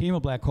it became a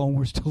black hole and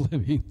we're still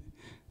living,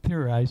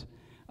 theorize,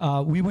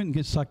 we wouldn't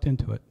get sucked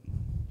into it.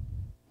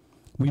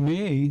 We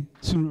may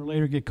sooner or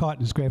later get caught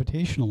in its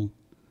gravitational,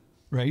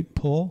 right,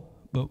 pull,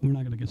 but we're not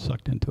going to get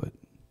sucked into it.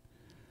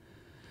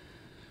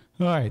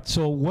 All right,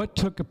 so what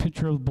took a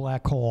picture of the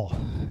black hole?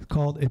 It's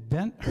called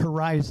event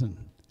horizon.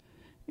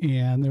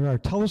 And there are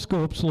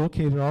telescopes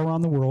located all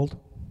around the world,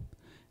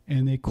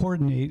 and they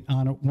coordinate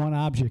on one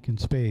object in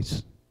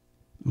space.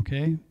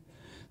 Okay?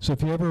 So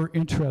if you're ever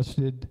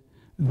interested,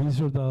 these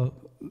are the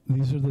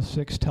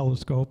 6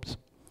 telescopes,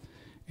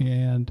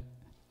 and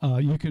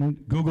you can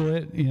Google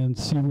it and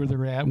see where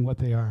they're at and what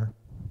they are.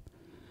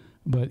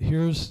 But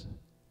here's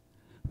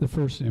the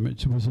first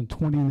image. It was in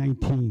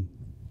 2019.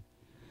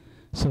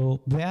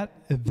 So that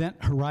event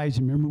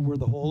horizon, remember where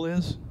the hole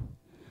is?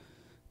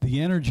 The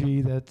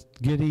energy that's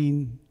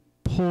getting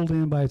pulled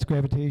in by its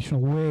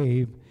gravitational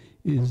wave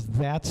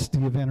that's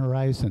the event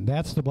horizon.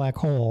 That's the black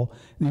hole.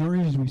 And the only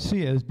reason we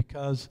see it is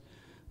because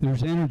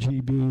there's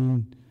energy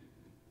being,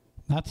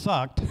 not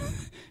sucked,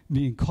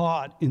 being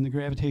caught in the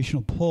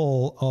gravitational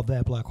pull of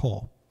that black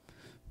hole.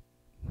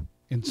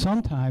 And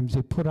sometimes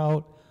they put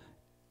out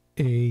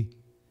a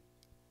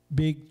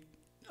big,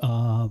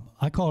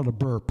 I call it a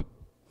burp.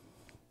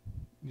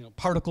 You know,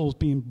 particles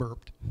being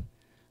burped.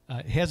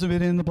 It hasn't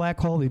been in the black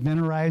hole, the event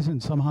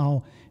horizon,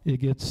 somehow it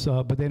gets,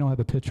 but they don't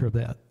have a picture of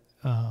that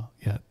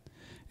yet.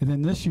 And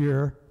then this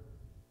year,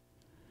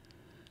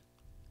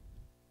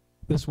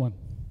 this one,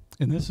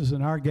 and this is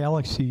in our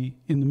galaxy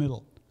in the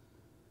middle.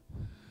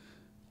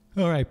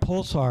 All right,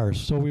 pulsars.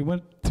 So we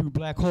went through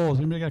black holes.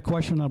 Anybody got a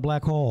question on a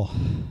black hole?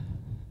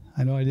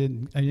 I know I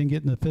didn't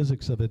get into the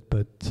physics of it,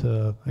 but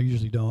I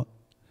usually don't.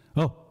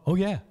 Oh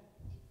yeah.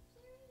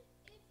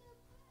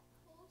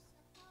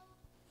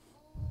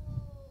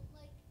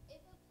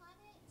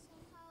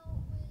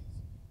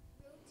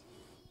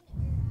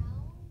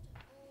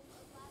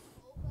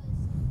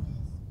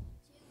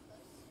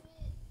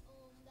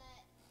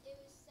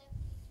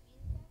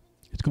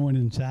 It's going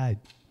inside.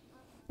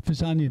 If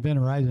it's on the event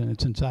horizon,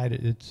 it's inside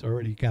it. It's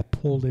already got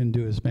pulled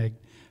into its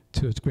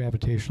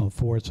gravitational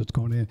force. It's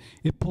going in.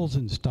 It pulls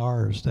in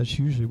stars. That's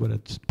usually what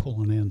it's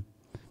pulling in.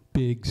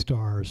 Big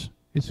stars.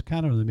 It's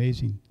kind of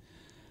amazing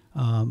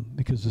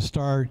because the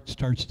star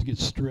starts to get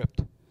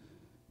stripped.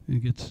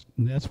 And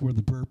that's where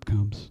the burp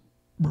comes.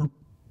 Burp.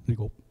 They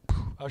go.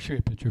 I'll show you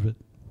a picture of it.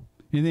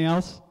 Anything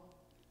else?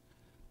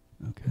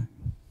 Okay.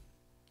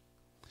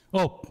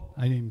 Oh,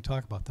 I didn't even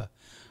talk about that.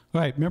 All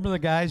right, remember the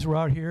guys were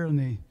out here and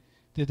they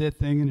did that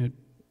thing, and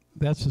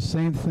that's the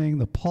same thing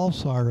the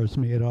pulsar is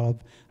made of.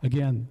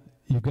 Again,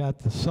 you've got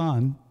the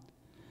sun,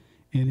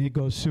 and it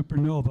goes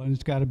supernova, and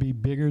it's got to be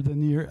bigger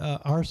than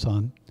our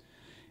sun.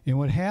 And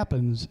what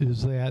happens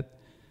is that,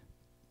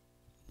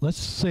 let's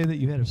say that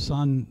you had a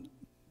sun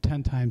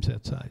 10 times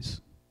that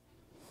size.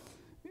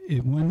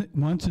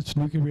 Once its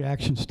nuclear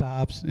reaction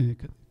stops and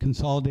it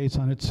consolidates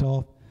on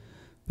itself,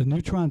 the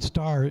neutron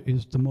star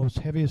is the most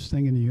heaviest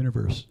thing in the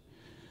universe.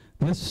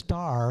 This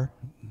star,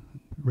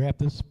 wrap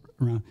this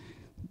around,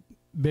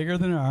 bigger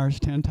than ours,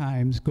 10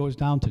 times, goes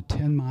down to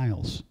 10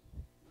 miles.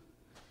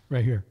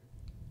 Right here.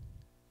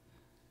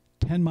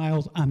 10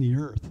 miles on the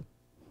Earth.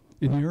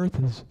 And the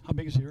Earth is, how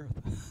big is the Earth?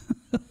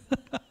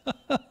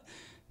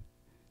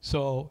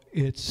 So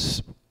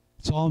it's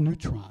all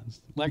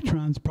neutrons,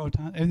 electrons,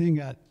 protons, everything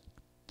got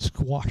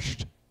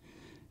squashed.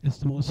 It's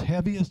the most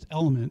heaviest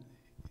element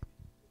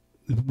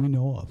that we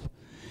know of.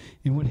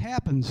 And what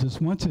happens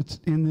is once it's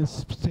in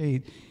this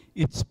state,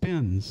 it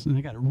spins, and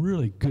I got a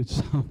really good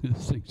sound of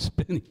this thing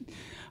spinning,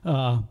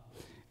 and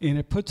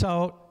it puts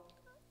out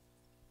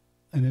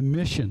an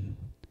emission,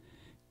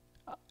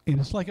 and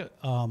it's like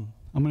I'm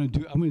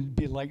gonna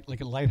be like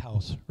a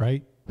lighthouse,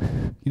 right?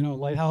 You know, a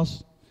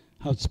lighthouse,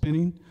 how it's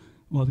spinning.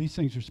 Well, these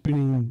things are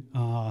spinning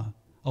a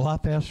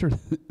lot faster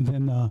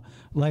than a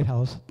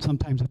lighthouse,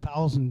 sometimes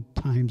 1,000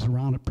 times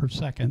around it per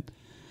second,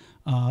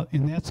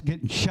 and that's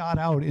getting shot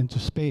out into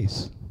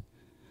space.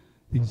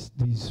 This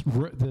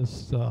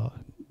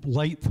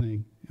light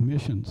thing,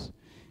 emissions,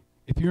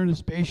 If you're in a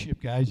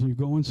spaceship, guys, and you're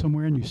going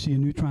somewhere and you see a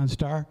neutron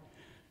star,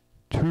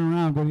 turn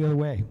around, go the other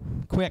way,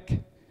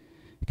 quick.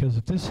 Because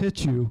if this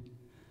hits you,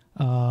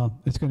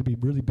 it's going to be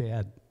really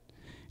bad.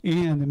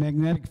 And the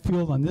magnetic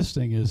field on this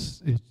thing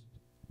is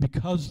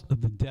because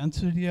of the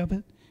density of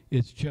it,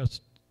 it's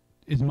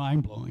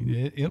mind-blowing.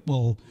 It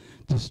will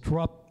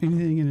disrupt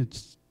anything in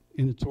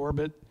its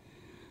orbit.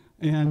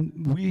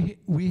 And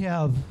we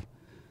have,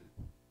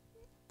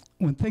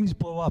 when things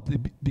blow up, they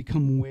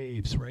become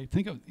waves, right?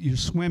 Think of you're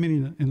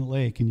swimming in a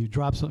lake and you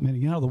drop something in.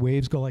 You know how the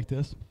waves go like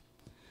this?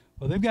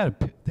 Well, they've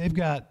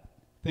got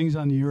things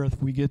on the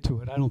Earth. We get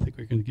to it. I don't think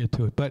we're going to get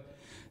to it, but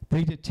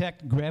they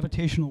detect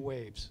gravitational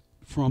waves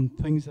from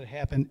things that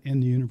happen in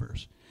the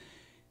universe.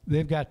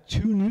 They've got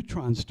 2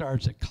 neutron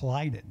stars that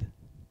collided.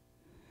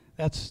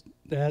 That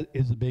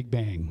is the Big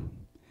Bang.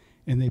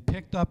 And they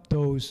picked up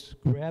those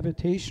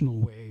gravitational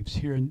waves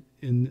here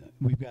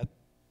we've got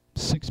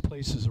 6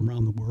 places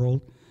around the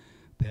world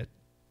that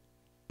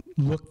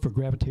look for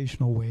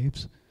gravitational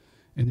waves,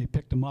 and they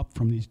picked them up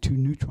from these 2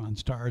 neutron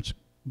stars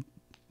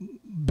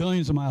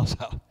billions of miles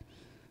out,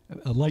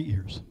 light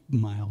years.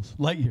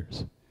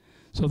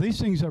 So these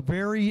things are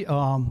very, first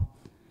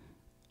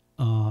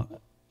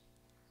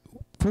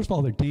of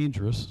all, they're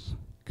dangerous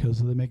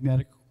because of the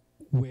magnetic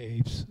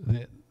waves,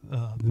 the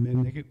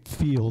magnetic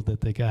field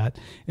that they got,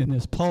 and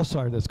this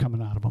pulsar that's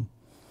coming out of them.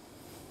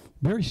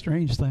 Very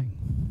strange thing.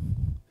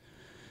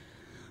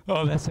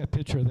 Oh, that's that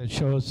picture that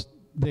shows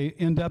they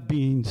end up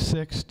being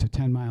 6 to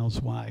 10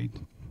 miles wide.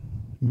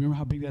 Remember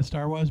how big that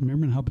star was?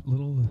 Remember how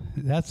little?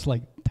 That's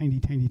like tiny,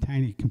 tiny,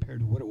 tiny compared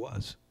to what it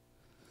was.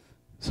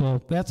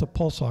 So that's a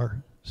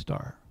pulsar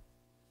star.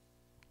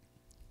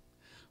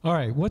 All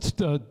right, what's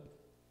the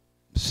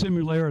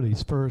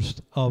similarities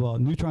first of a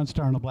neutron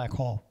star and a black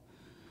hole?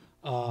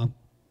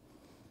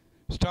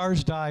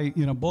 Stars die,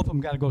 both of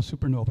them got to go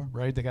supernova,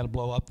 right? They got to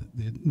blow up.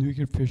 The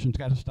nuclear fission's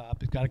got to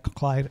stop. It's got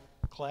to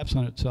collapse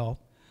on itself.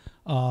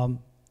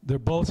 They're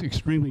both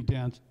extremely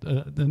dense.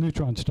 The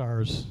neutron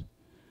star is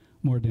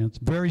more dense.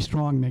 Very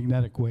strong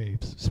magnetic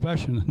waves,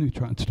 especially in the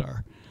neutron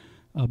star.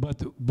 But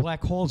the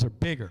black holes are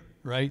bigger,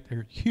 right?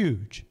 They're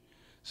huge.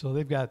 So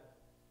they've got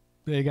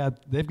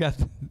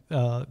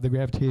the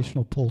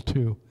gravitational pull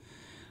too.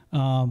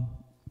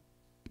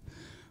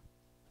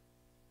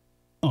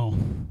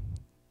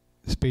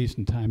 Space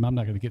and time. I'm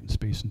not going to get in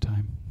space and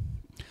time.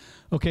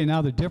 Okay,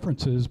 now the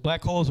difference is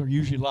black holes are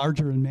usually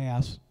larger in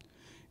mass,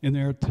 and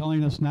they're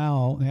telling us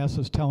now,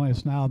 NASA's telling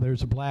us now,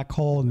 there's a black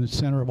hole in the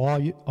center of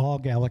all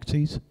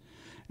galaxies,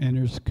 and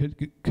there's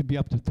could be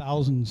up to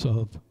thousands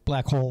of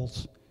black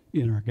holes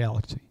in our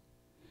galaxy.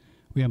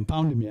 We haven't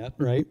found them yet,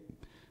 right?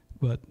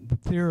 But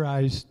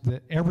theorized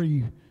that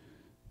every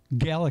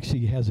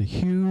galaxy has a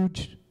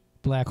huge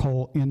black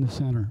hole in the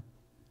center.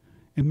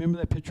 And remember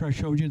that picture I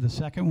showed you, the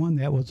second one?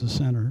 That was the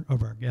center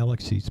of our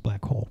galaxy's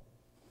black hole.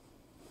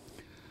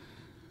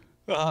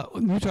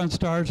 Neutron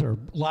stars are a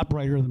lot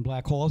brighter than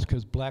black holes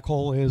because black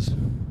hole is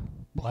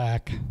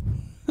black.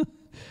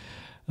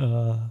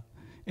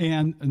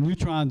 And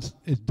neutrons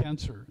is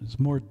denser. It's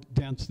more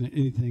dense than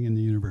anything in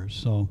the universe.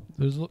 So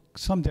there's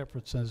some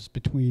differences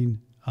between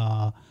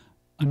a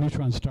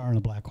neutron star and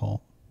a black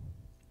hole.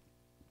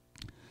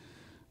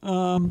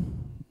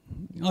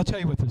 I'll tell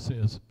you what this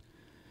is.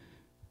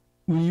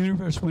 When the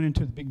universe went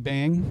into the Big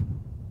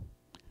Bang,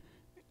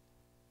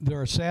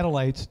 there are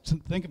satellites.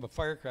 Think of a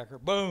firecracker,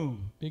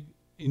 boom, big,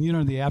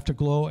 and the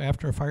afterglow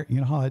after a fire. You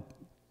know how it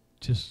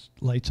just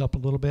lights up a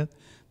little bit.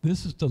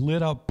 This is the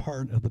lit up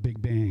part of the Big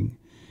Bang,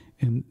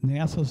 and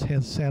NASA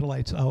has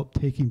satellites out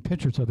taking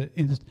pictures of it.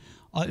 And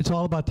it's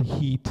all about the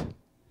heat.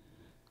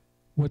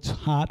 What's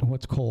hot and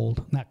what's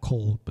cold? Not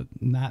cold, but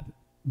not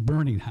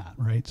burning hot,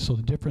 right? So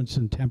the difference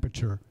in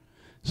temperature.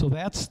 So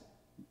that's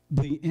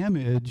the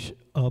image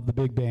of the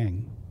Big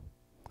Bang.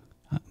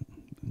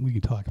 We can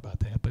talk about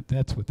that, but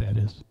that's what that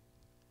is.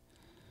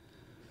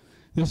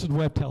 This is the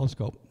Webb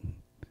telescope.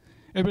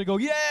 Everybody go,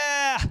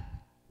 yeah!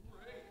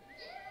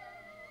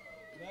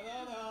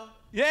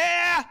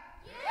 Yeah!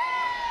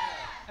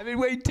 I've been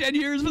waiting 10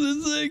 years for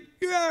this thing.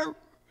 Yeah!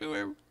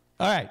 All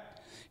right,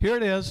 here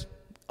it is.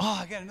 Oh,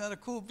 I got another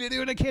cool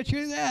video, and I can't show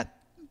you that.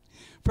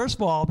 First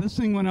of all, this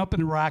thing went up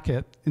in a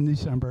rocket in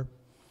December.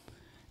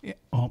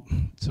 Oh,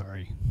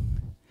 sorry.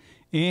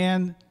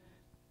 And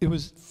it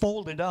was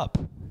folded up.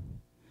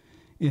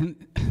 And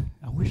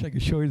I wish I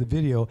could show you the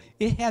video.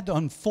 It had to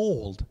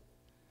unfold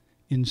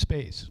in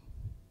space.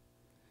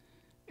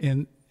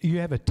 And you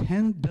have a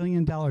 $10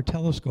 billion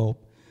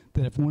telescope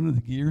that if one of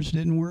the gears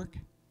didn't work,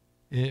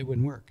 it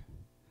wouldn't work.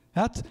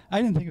 I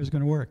didn't think it was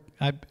going to work.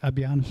 I'll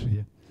be honest with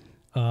you.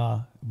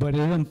 But it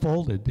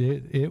unfolded.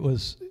 It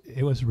was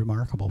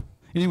remarkable.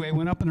 Anyway, it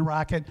went up in a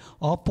rocket,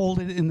 all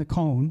folded in the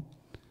cone.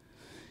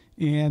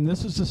 And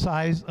this is the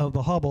size of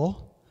the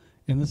Hubble,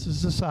 and this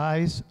is the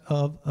size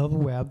of a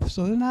Webb.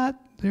 So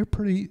they're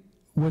pretty,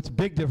 what's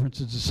big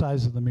difference is the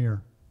size of the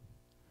mirror.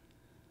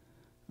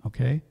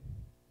 Okay?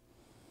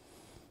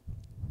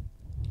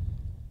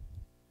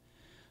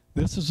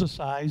 This is the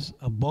size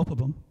of both of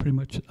them, pretty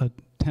much a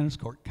tennis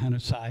court kind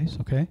of size,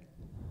 okay?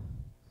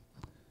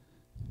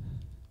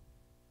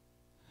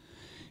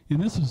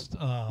 And this is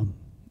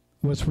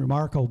what's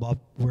remarkable about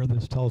where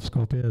this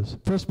telescope is.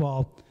 First of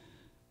all,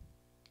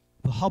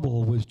 the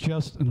Hubble was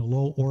just in a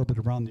low orbit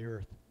around the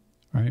Earth,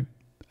 right?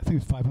 I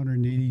think it's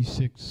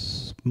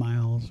 586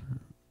 miles, or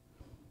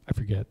I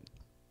forget.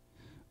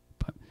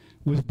 But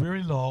it was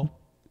very low.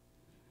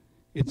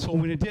 And so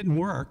when it didn't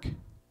work,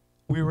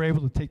 we were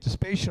able to take the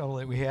space shuttle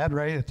that we had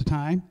right at the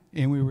time,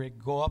 and we were able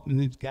to go up, and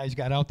these guys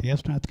got out, the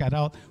astronauts got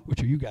out,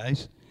 which are you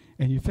guys,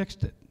 and you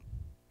fixed it.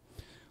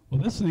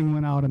 Well, this thing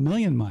went out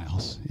 1,000,000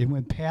 miles. It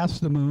went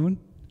past the moon,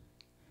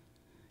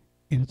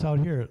 and it's out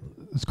here.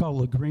 It's called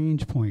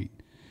Lagrange point.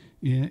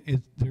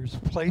 There's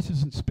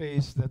places in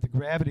space that the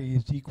gravity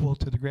is equal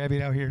to the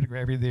gravity out here, the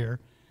gravity there.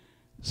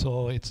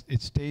 So it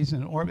stays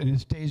in orbit, and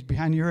it stays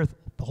behind the Earth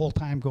the whole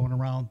time going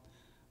around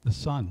the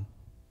sun.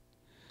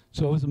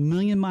 So it was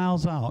 1,000,000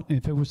 miles out, and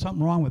if there was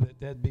something wrong with it,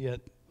 that'd be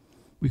it.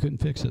 We couldn't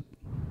fix it.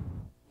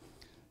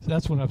 So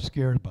that's what I'm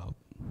scared about.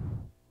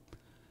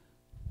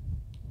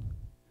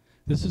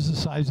 This is the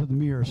size of the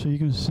mirror, so you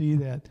can see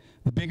that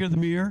the bigger the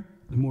mirror,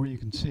 the more you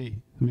can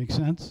see. That makes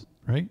sense,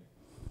 right?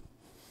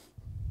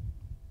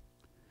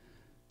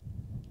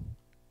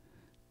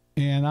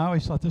 And I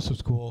always thought this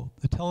was cool.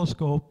 The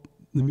telescope,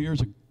 the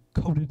mirrors are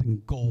coated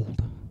in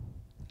gold.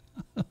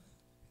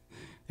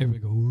 Everybody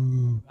go,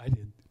 ooh, I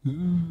did,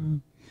 ooh.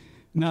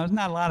 Now, it's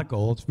not a lot of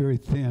gold, it's very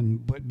thin,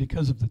 but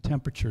because of the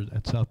temperature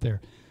that's out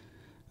there.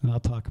 And I'll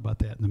talk about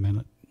that in a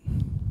minute.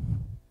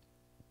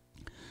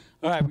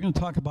 All right, we're going to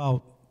talk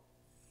about,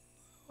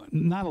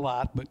 not a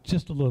lot, but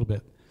just a little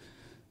bit.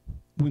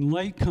 When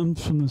light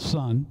comes from the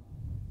sun,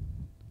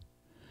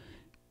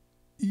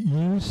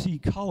 you see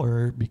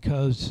color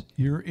because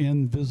you're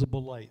in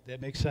visible light.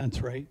 That makes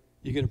sense, right?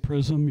 You get a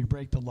prism, you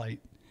break the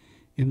light.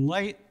 In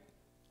light,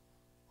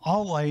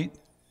 all light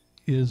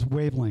is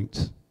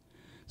wavelengths.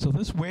 So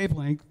this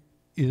wavelength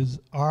is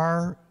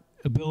our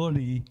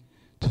ability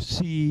to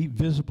see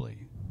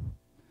visibly.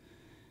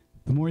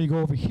 The more you go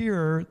over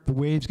here, the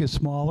waves get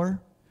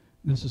smaller.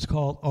 This is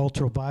called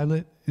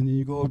ultraviolet. And then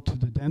you go to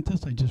the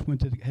dentist. I just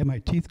went to have my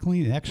teeth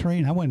cleaned, an x-ray,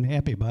 and I wasn't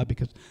happy about it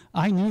because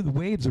I knew the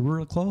waves are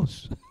real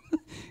close.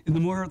 And the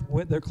more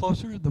they're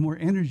closer, the more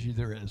energy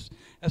there is.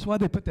 That's why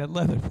they put that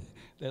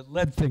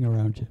lead thing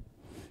around you.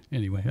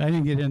 Anyway, I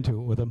didn't get into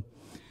it with them.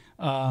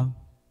 And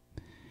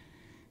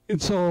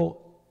so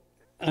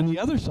on the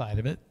other side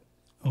of it,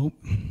 oh,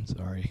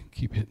 sorry,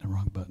 keep hitting the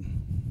wrong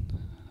button.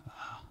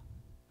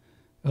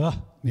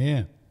 Oh,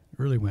 man, it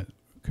really went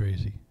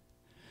crazy.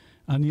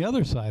 On the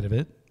other side of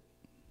it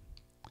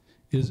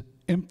is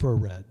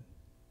infrared,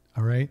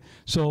 all right?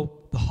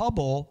 So the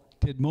Hubble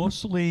did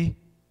mostly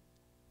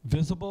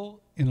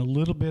visible and a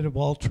little bit of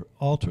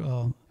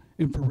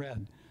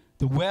infrared.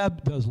 The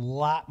Webb does a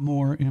lot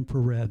more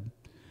infrared.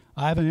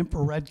 I have an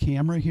infrared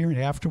camera here, and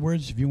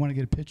afterwards, if you want to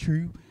get a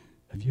picture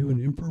of you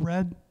in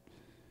infrared,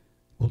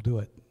 we'll do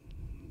it.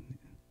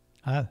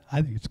 I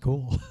think it's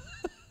cool.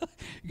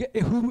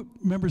 Who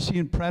remembers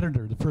seeing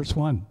Predator, the first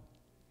one?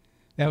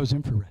 That was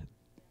infrared.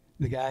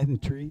 The guy in the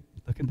tree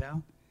looking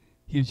down,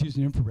 he was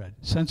using infrared.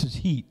 Senses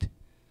heat.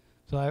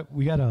 So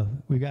we got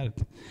it.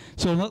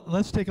 So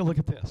let's take a look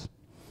at this.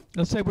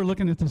 Let's say we're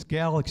looking at this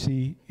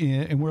galaxy,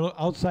 and we're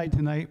outside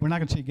tonight. We're not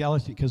going to see a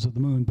galaxy because of the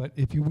moon, but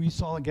if we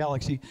saw a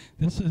galaxy,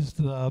 this is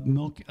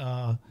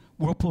the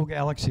Whirlpool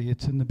Galaxy.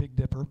 It's in the Big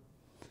Dipper,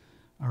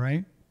 all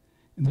right?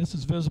 And this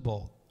is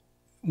visible.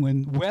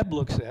 When Webb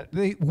looks at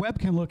it, Webb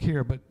can look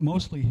here, but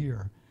mostly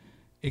here.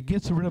 It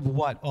gets rid of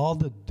what? All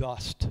the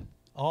dust,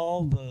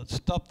 all the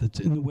stuff that's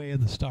in the way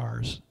of the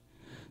stars.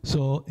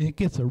 So it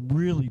gets a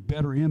really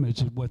better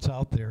image of what's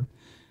out there.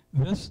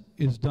 This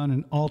is done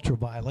in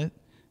ultraviolet,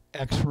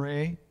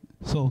 X-ray,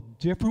 so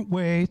different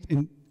ways.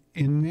 And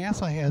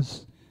NASA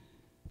has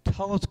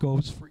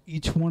telescopes for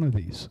each one of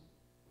these.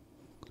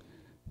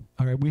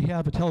 All right, we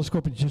have a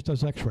telescope that just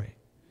does X-ray.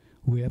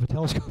 We have a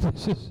telescope that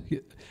just,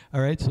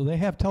 all right, so they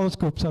have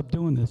telescopes up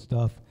doing this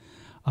stuff.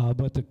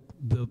 But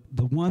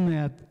the one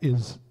that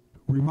is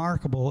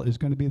remarkable is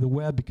going to be the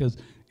Webb because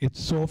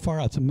it's so far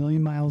out. It's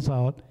 1,000,000 miles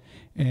out,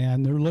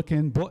 and they're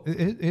looking.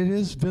 It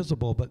is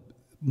visible, but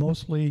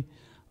mostly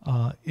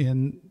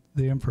in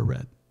the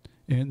infrared,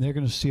 and they're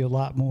going to see a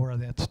lot more of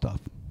that stuff.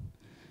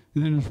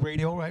 And then there's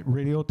radio, right?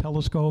 Radio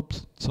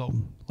telescopes. So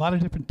a lot of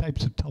different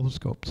types of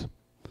telescopes.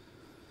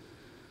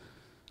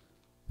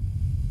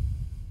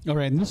 All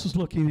right, and this is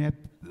looking at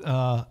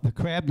the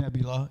Crab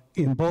Nebula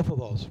in both of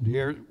those.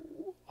 Here,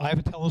 I have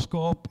a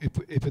telescope.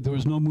 If there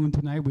was no moon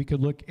tonight, we could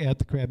look at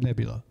the Crab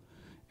Nebula,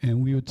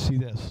 and we would see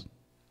this.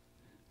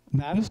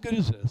 Not as good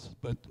as this,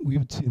 but we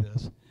would see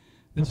this.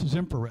 This is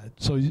infrared.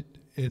 So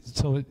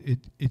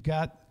it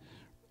got,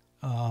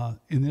 and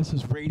this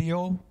is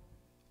radio,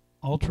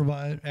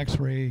 ultraviolet,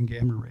 X-ray, and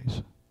gamma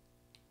rays.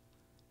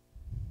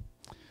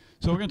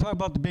 So we're going to talk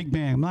about the Big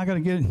Bang. I'm not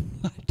going to get in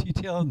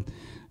detail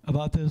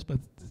about this, but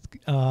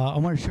I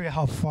want to show you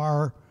how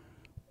far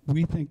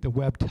we think the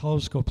Webb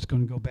telescope is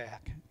going to go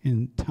back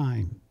in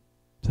time.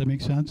 Does that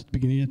make sense? The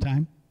beginning of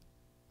time?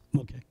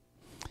 Okay.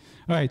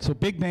 All right, so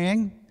Big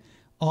Bang,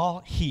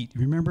 all heat.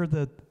 Remember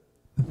the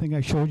thing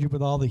I showed you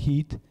with all the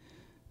heat?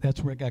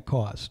 That's where it got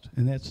caused.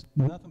 And that's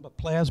nothing but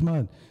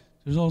plasma.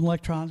 There's no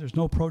electrons, there's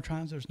no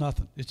protons, there's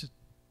nothing. It's just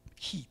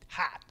heat,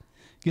 hot.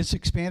 Gets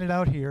expanded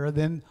out here,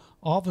 then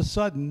all of a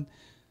sudden,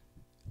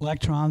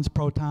 electrons,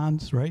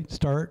 protons, right,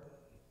 start.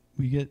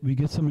 We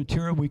get some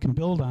material we can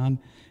build on,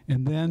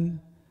 and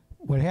then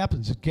what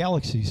happens is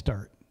galaxies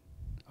start,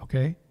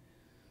 okay?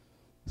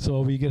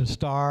 So we get a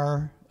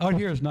star. Out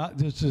here is not,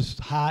 this is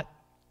hot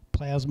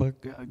plasma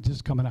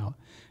just coming out.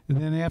 And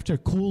then after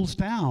it cools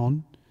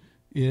down,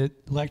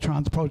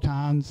 electrons,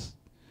 protons,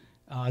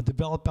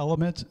 develop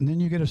elements, and then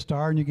you get a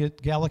star and you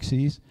get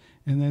galaxies,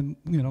 and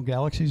then,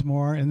 galaxies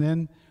more, and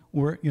then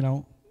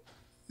the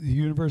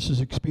universe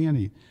is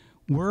expanding.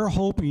 We're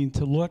hoping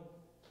to look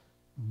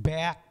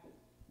back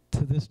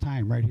to this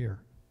time right here.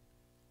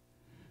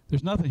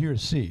 There's nothing here to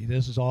see.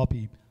 This is all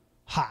be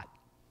hot.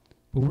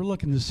 But we're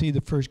looking to see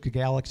the first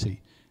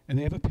galaxy. And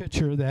they have a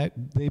picture that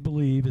they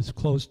believe is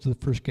close to the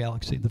first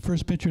galaxy. The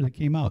first picture that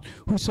came out.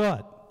 Who saw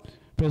it?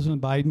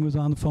 President Biden was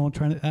on the phone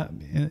trying to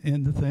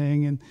end the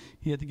thing, and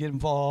he had to get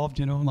involved,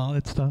 and all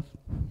that stuff.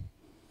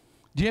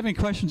 Do you have any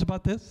questions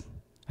about this?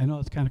 I know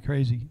it's kind of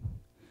crazy.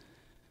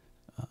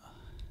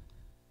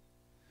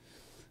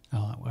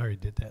 I already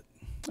did that.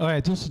 All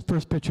right, this is the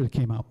first picture that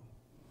came out.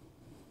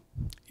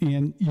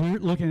 And you're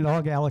looking at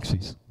all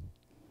galaxies.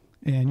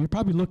 And you're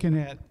probably looking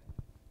at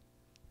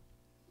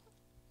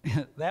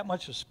that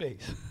much of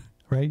space,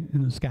 right,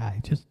 in the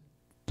sky, just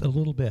a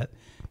little bit.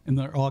 And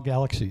they're all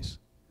galaxies.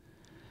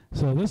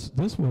 So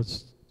this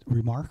was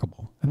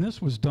remarkable. And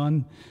this was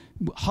done,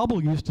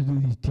 Hubble used to do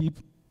these deep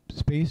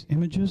space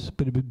images,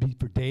 but it would be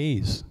for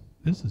days.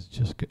 This is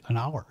just an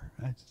hour.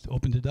 I just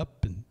opened it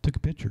up and took a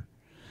picture.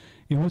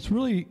 And what's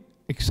really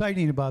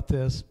exciting about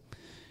this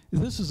is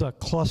this is a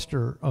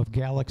cluster of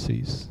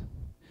galaxies.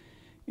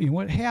 And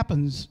what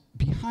happens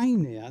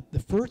behind that, the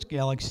first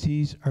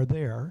galaxies are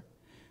there.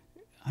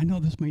 I know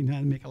this may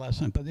not make a lot of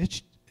sense, but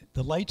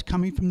the light's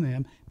coming from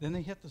them, then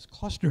they hit this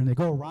cluster and they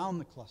go around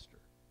the cluster.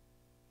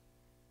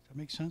 Does that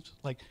make sense?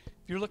 Like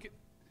if you're looking,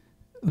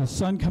 the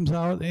sun comes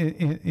out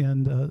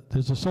and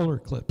there's a solar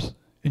eclipse,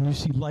 and you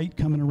see light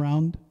coming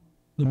around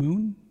the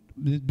moon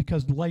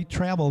because the light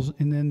travels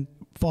and then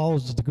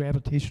follows the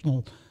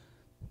gravitational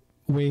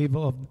wave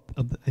of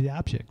the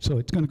object. So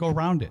it's going to go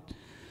around it.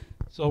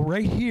 So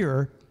right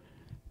here,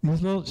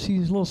 see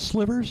these little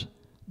slivers?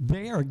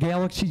 They are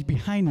galaxies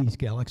behind these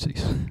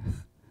galaxies.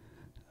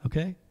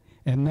 Okay?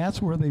 And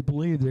that's where they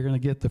believe they're going to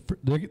get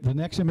the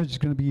next image is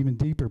going to be even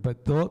deeper. But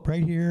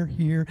right here,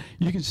 you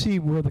can see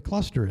where the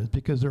cluster is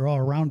because they're all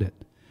around it.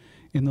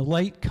 And the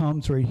light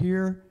comes right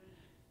here,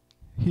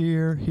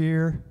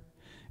 here,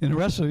 and the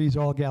rest of these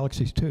are all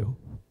galaxies too.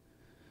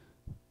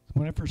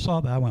 When I first saw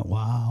that, I went,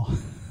 wow.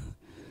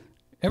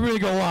 Everybody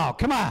go, wow,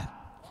 come on.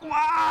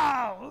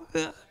 Wow. Is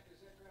that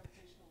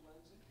gravitational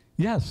lensing?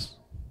 Yes,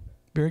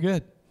 very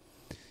good.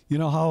 You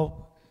know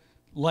how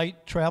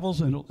light travels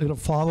and it'll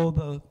follow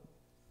the,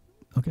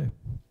 okay,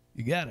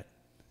 you got it.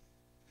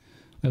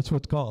 That's what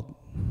it's called.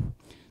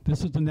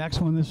 This is the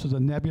next one. This is a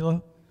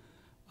nebula.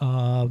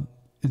 And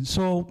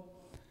so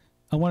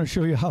I want to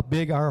show you how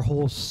big our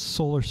whole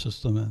solar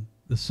system is.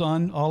 The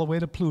sun all the way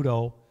to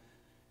Pluto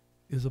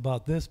is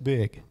about this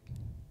big.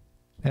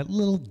 That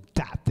little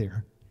dot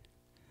there.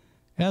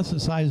 That's the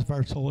size of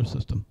our solar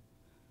system.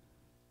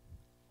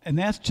 And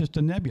that's just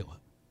a nebula.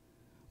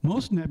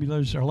 Most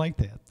nebulas are like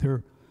that.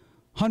 They're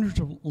hundreds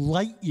of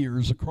light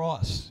years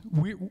across.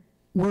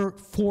 We're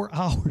 4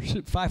 hours,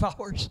 5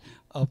 hours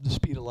of the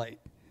speed of light.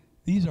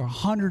 These are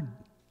 100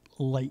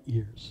 light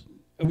years.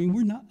 I mean,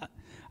 we're not,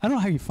 I don't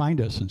know how you find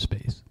us in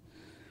space.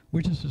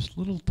 We're just this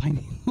little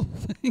tiny little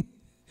thing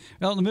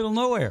out in the middle of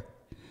nowhere.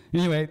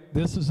 Anyway,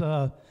 this is,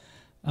 and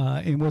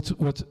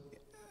what's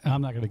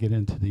I'm not going to get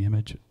into the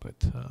image, but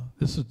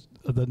this is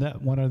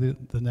one of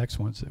the next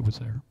ones that was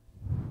there.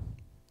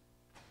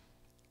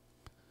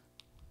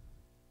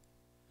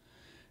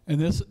 And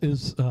this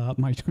is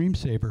my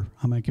screensaver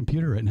on my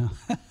computer right now.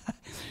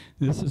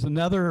 This is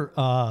another,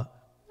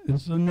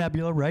 this is a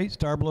nebula, right?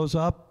 Star blows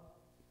up,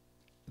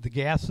 the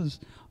gases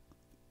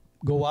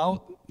go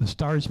out, the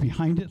stars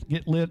behind it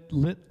get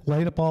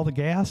light up all the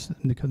gas, and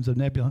it becomes a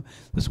nebula.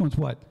 This one's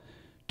what?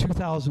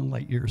 2,000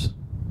 light years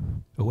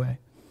away.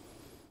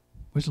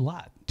 Which is a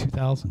lot,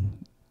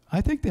 2,000.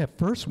 I think that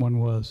first one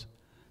was,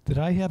 did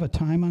I have a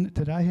time on it?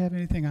 Did I have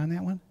anything on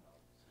that one?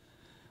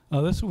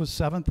 Oh, this was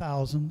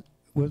 7,000.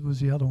 What was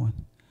the other one?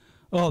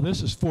 Oh,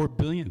 this is 4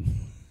 billion.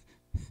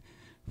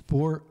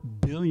 4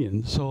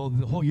 billion. So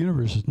the whole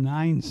universe is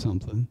 9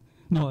 something.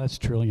 No, that's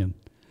trillion.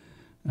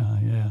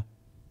 Yeah.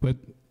 But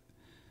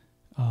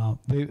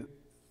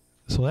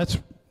so that's,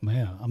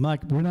 man,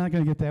 we're not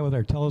going to get that with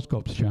our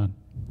telescopes, John.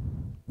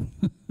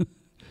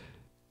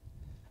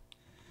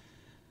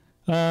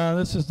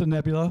 This is the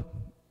nebula.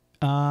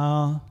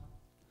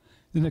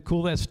 Isn't it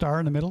cool, that star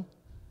in the middle?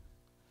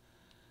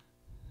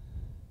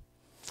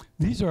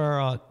 These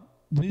are,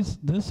 this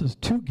is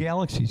 2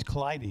 galaxies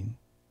colliding.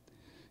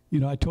 You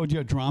know, I told you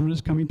Andromeda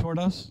is coming toward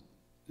us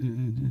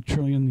in a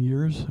trillion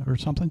years or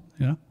something,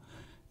 you know?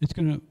 It's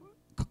going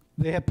to,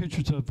 they have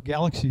pictures of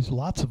galaxies,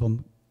 lots of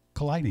them,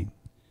 colliding.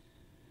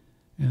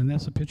 And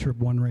that's a picture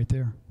of one right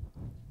there.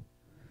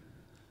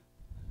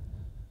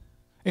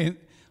 And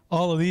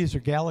all of these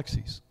are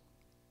galaxies.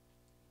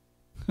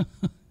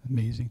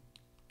 Amazing.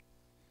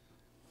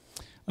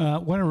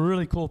 One of the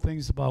really cool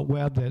things about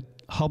Webb that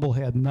Hubble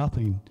had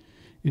nothing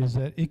is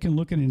that it can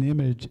look at an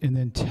image and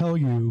then tell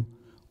you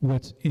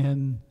what's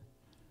in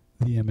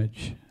the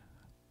image.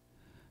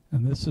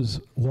 And this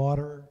is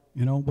water,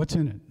 you know, what's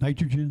in it?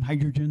 Nitrogen,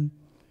 hydrogen.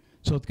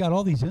 So it's got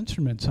all these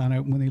instruments on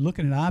it. When they look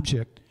at an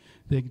object,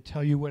 they can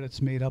tell you what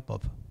it's made up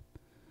of.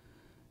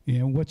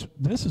 And what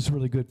this is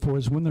really good for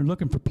is when they're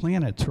looking for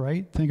planets,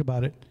 right? Think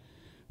about it.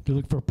 They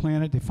look for a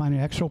planet, they find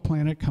an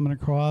exoplanet coming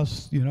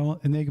across, you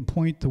know, and they can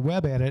point the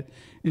Webb at it,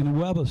 and the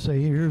Webb will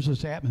say, here's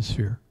this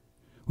atmosphere.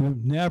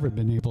 We've never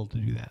been able to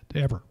do that,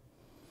 ever.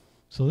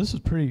 So this is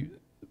pretty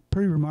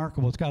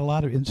remarkable. It's got a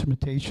lot of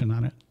instrumentation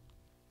on it.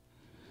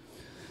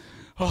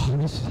 Oh,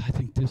 I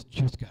think this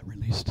just got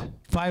released.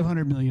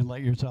 500 million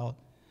light years out.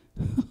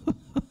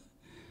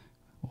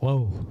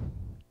 Whoa,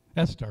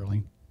 that's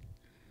startling.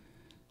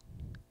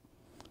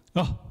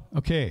 Oh,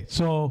 okay,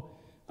 so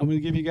I'm going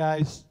to give you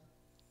guys,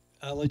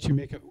 I'll let you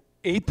make it.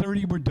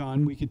 8:30, we're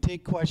done. We can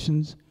take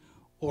questions,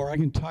 or I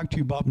can talk to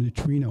you about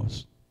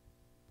neutrinos.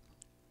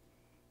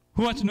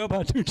 Who wants to know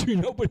about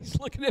neutrinos? Nobody's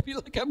looking at me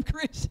like I'm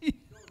crazy.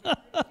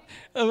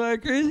 Am I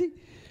crazy?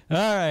 All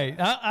right,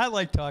 I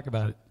like to talk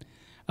about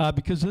it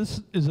because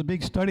this is a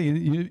big study,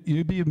 and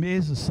you'd be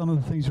amazed at some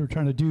of the things we're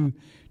trying to do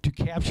to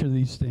capture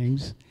these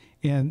things.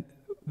 And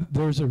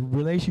there's a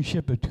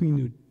relationship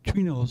between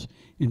neutrinos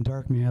and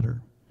dark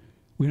matter.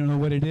 We don't know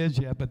what it is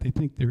yet, but they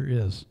think there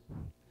is.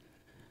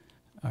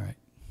 All right.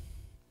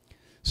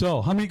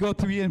 So how many go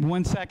through you in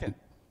 1 second?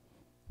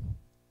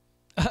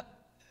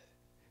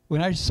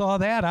 When I saw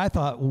that, I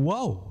thought,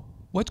 whoa,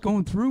 what's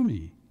going through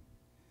me?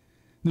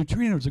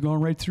 Neutrinos are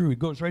going right through. It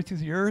goes right through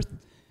the Earth.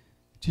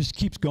 It just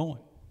keeps going.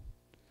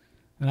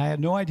 And I had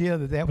no idea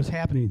that that was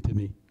happening to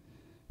me,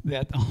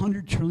 that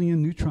 100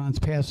 trillion neutrons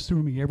pass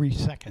through me every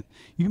second.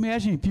 You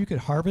imagine if you could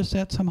harvest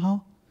that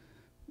somehow?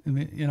 I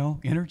mean, you know,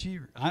 energy?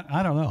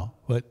 I don't know.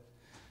 But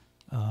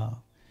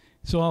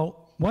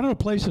so one of the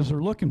places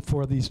they're looking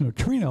for these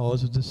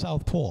neutrinos is the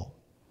South Pole.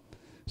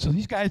 So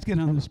these guys get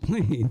on this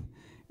plane,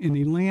 and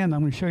they land. I'm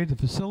going to show you the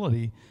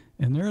facility,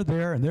 and they're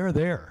there, and they're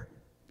there.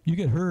 You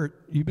get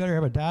hurt, you better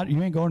have a doctor.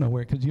 You ain't going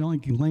nowhere because you only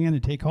can land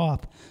and take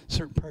off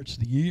certain parts of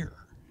the year.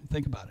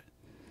 Think about it.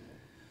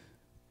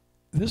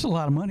 There's a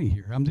lot of money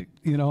here.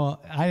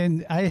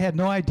 I had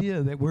no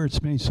idea that we're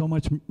spending so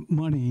much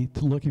money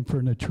to looking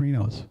for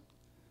neutrinos.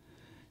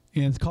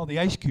 And it's called the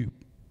ice cube.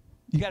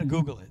 You got to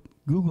Google it.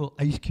 Google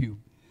ice cube.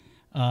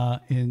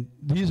 And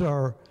these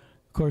are,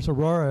 of course,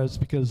 auroras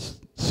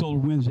because solar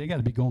winds, they got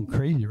to be going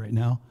crazy right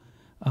now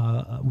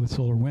with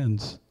solar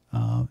winds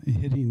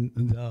hitting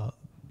the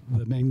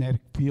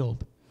magnetic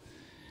field.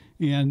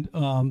 And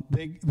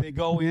they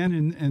go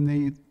in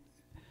and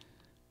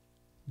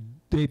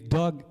they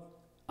dug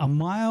 1.5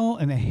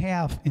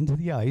 miles into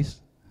the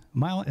ice. A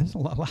mile, that's a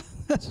lot,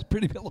 that's a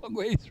pretty long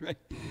ways, right?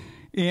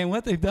 And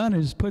what they've done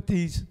is put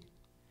these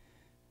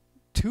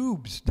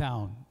tubes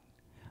down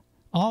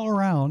all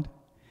around.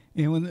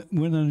 And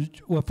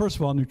well, first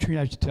of all,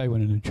 neutrino, I should tell you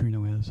what a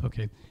neutrino is.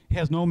 Okay, it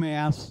has no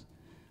mass,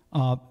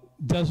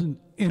 doesn't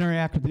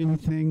interact with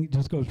anything,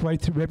 just goes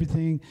right through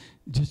everything,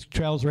 just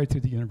travels right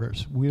through the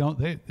universe.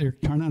 They're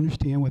trying to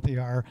understand what they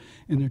are,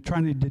 and they're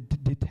trying to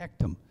detect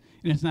them.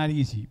 And it's not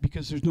easy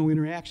because there's no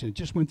interaction. It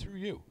just went through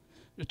you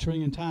 1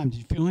 trillion times. Did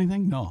you feel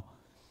anything? No.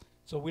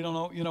 So we don't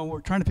know, we're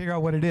trying to figure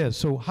out what it is.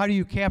 So how do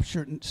you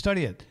capture it and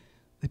study it?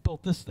 They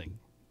built this thing,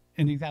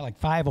 and they got like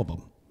 5 of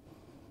them.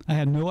 I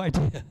had no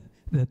idea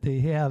that they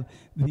have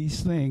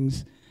these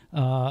things.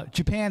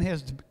 Japan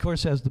of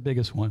course, has the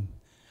biggest one.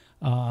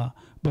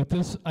 But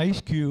this ice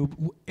cube,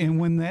 and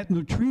when that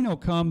neutrino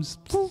comes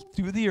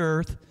through the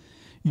Earth,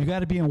 you got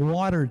to be in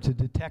water to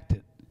detect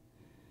it.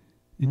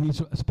 It needs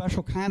a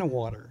special kind of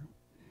water.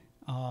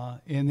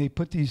 And they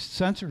put these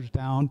sensors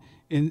down,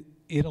 and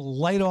it'll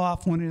light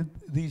off one of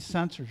these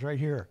sensors right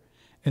here,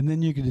 and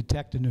then you can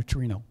detect a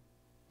neutrino.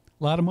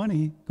 A lot of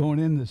money going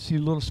in to see a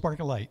little spark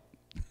of light.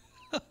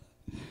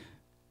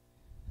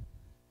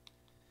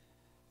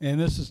 And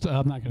this is,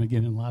 I'm not going to get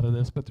in a lot of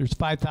this, but there's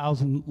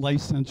 5,000 light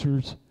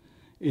sensors,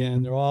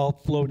 and they're all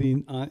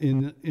floating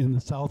in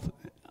the south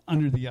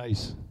under the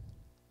ice.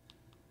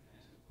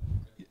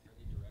 Are they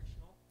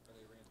directional? Or are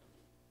they random?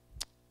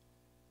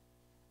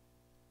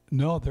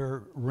 No,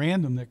 they're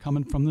random. They're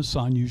coming from the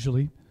sun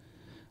usually.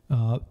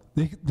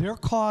 They're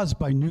caused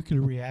by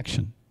nuclear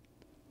reaction.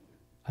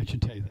 I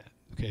should tell you that.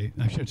 Okay,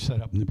 I should have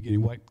set up in the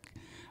beginning.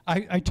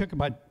 I took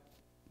about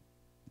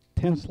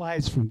 10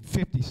 slides from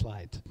 50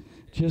 slides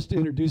just to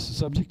introduce the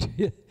subject to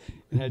you,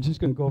 and I'm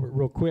just going to go over it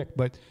real quick.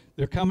 But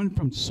they're coming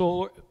from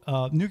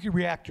nuclear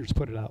reactors.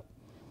 Put it out.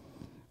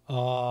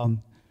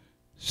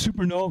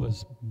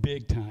 Supernovas,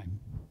 big time.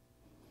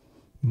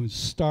 When a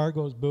star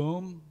goes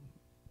boom,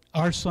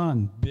 our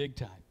sun, big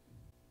time.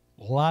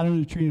 A lot of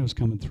neutrinos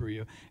coming through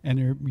you, and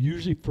they're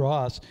usually for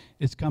us,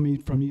 it's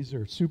coming from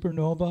either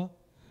supernova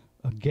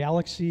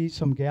galaxy,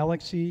 some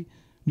galaxy,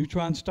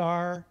 neutron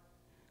star,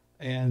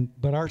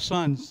 but our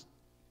suns,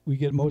 we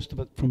get most of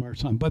it from our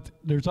sun. But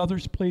there's other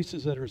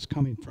places that it's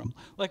coming from.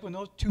 Like when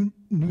those two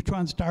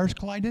neutron stars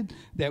collided,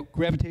 that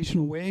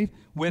gravitational wave,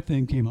 with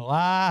them came a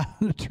lot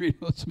of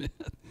neutrinos, man,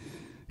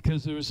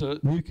 because there was a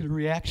nuclear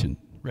reaction,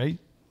 right?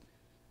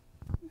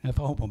 I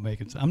hope I'm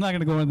making sense. I'm not going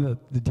to go into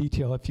the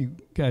detail if you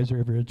guys are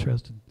ever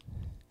interested.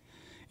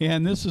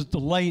 And this is the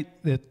light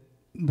that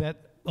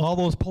all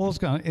those poles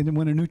go, and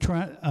when a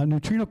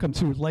neutrino comes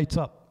through, it lights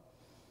up.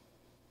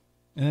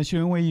 And that's the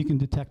only way you can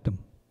detect them.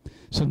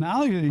 So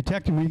now you're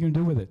detecting, what are you going to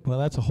do with it? Well,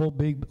 that's a whole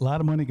lot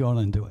of money going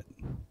into it.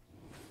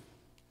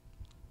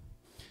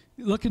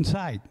 Look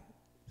inside.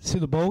 See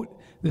the boat?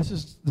 This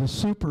is the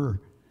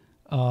super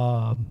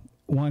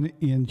one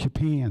in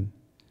Japan.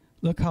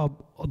 Look how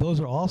those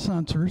are all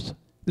sensors.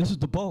 This is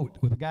the boat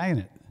with a guy in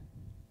it.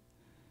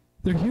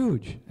 They're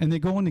huge. And they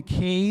go into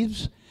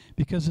caves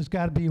because it's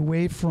got to be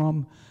away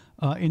from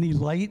any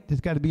light.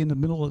 It's got to be in the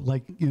middle of,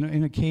 like, you know,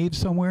 in a cave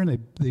somewhere,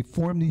 and they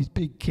form these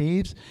big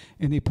caves,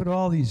 and they put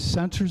all these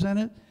sensors in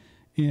it,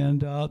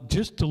 and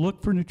just to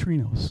look for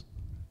neutrinos.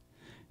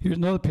 Here's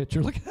another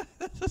picture. Look,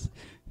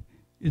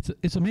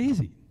 it's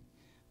amazing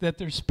that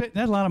that's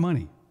a lot of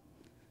money.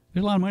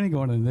 There's a lot of money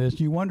going into this.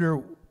 You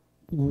wonder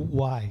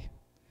why.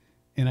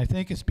 And I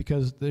think it's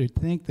because they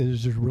think that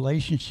there's a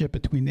relationship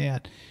between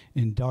that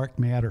and dark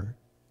matter.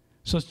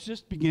 So it's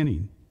just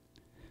beginning,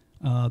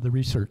 the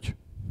research.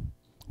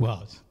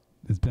 Well,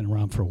 it's been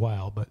around for a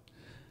while, but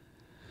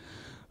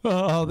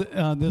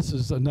this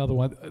is another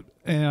one.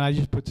 And I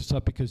just put this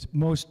up because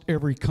most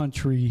every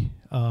country,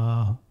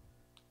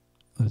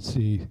 let's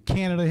see,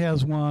 Canada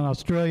has one,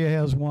 Australia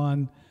has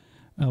one,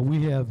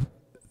 we have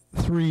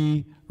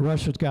 3,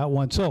 Russia's got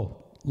one.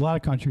 So a lot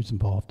of countries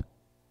involved.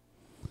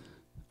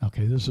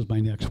 Okay, this is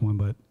my next one,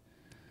 but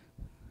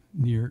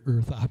near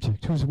Earth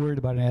object. Who's worried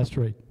about an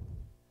asteroid?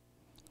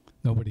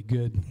 Nobody.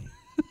 Good.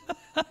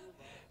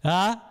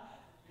 Huh?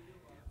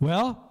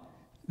 Well,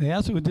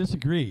 NASA would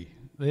disagree.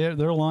 They're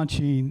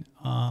launching,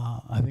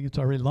 I think it's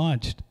already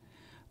launched,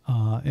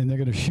 and they're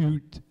going to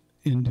shoot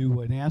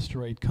into an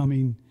asteroid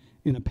coming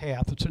in a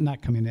path. It's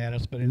not coming at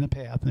us, but in a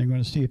path, and they're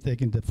going to see if they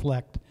can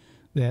deflect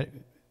that.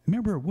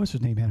 Remember, what's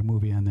his name had a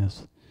movie on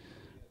this?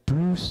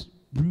 Bruce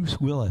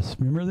Willis.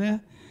 Remember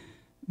that?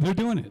 They're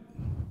doing it.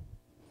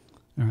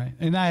 All right,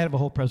 and I have a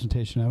whole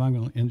presentation. I'm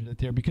going to end it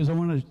there because I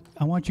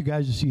want you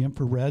guys to see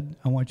infrared.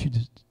 I want you to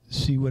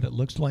see what it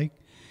looks like,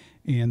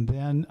 and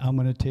then I'm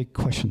going to take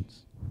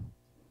questions.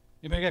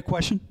 Anybody got a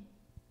question?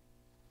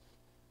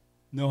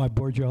 No, I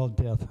bored you all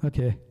to death.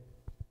 Okay.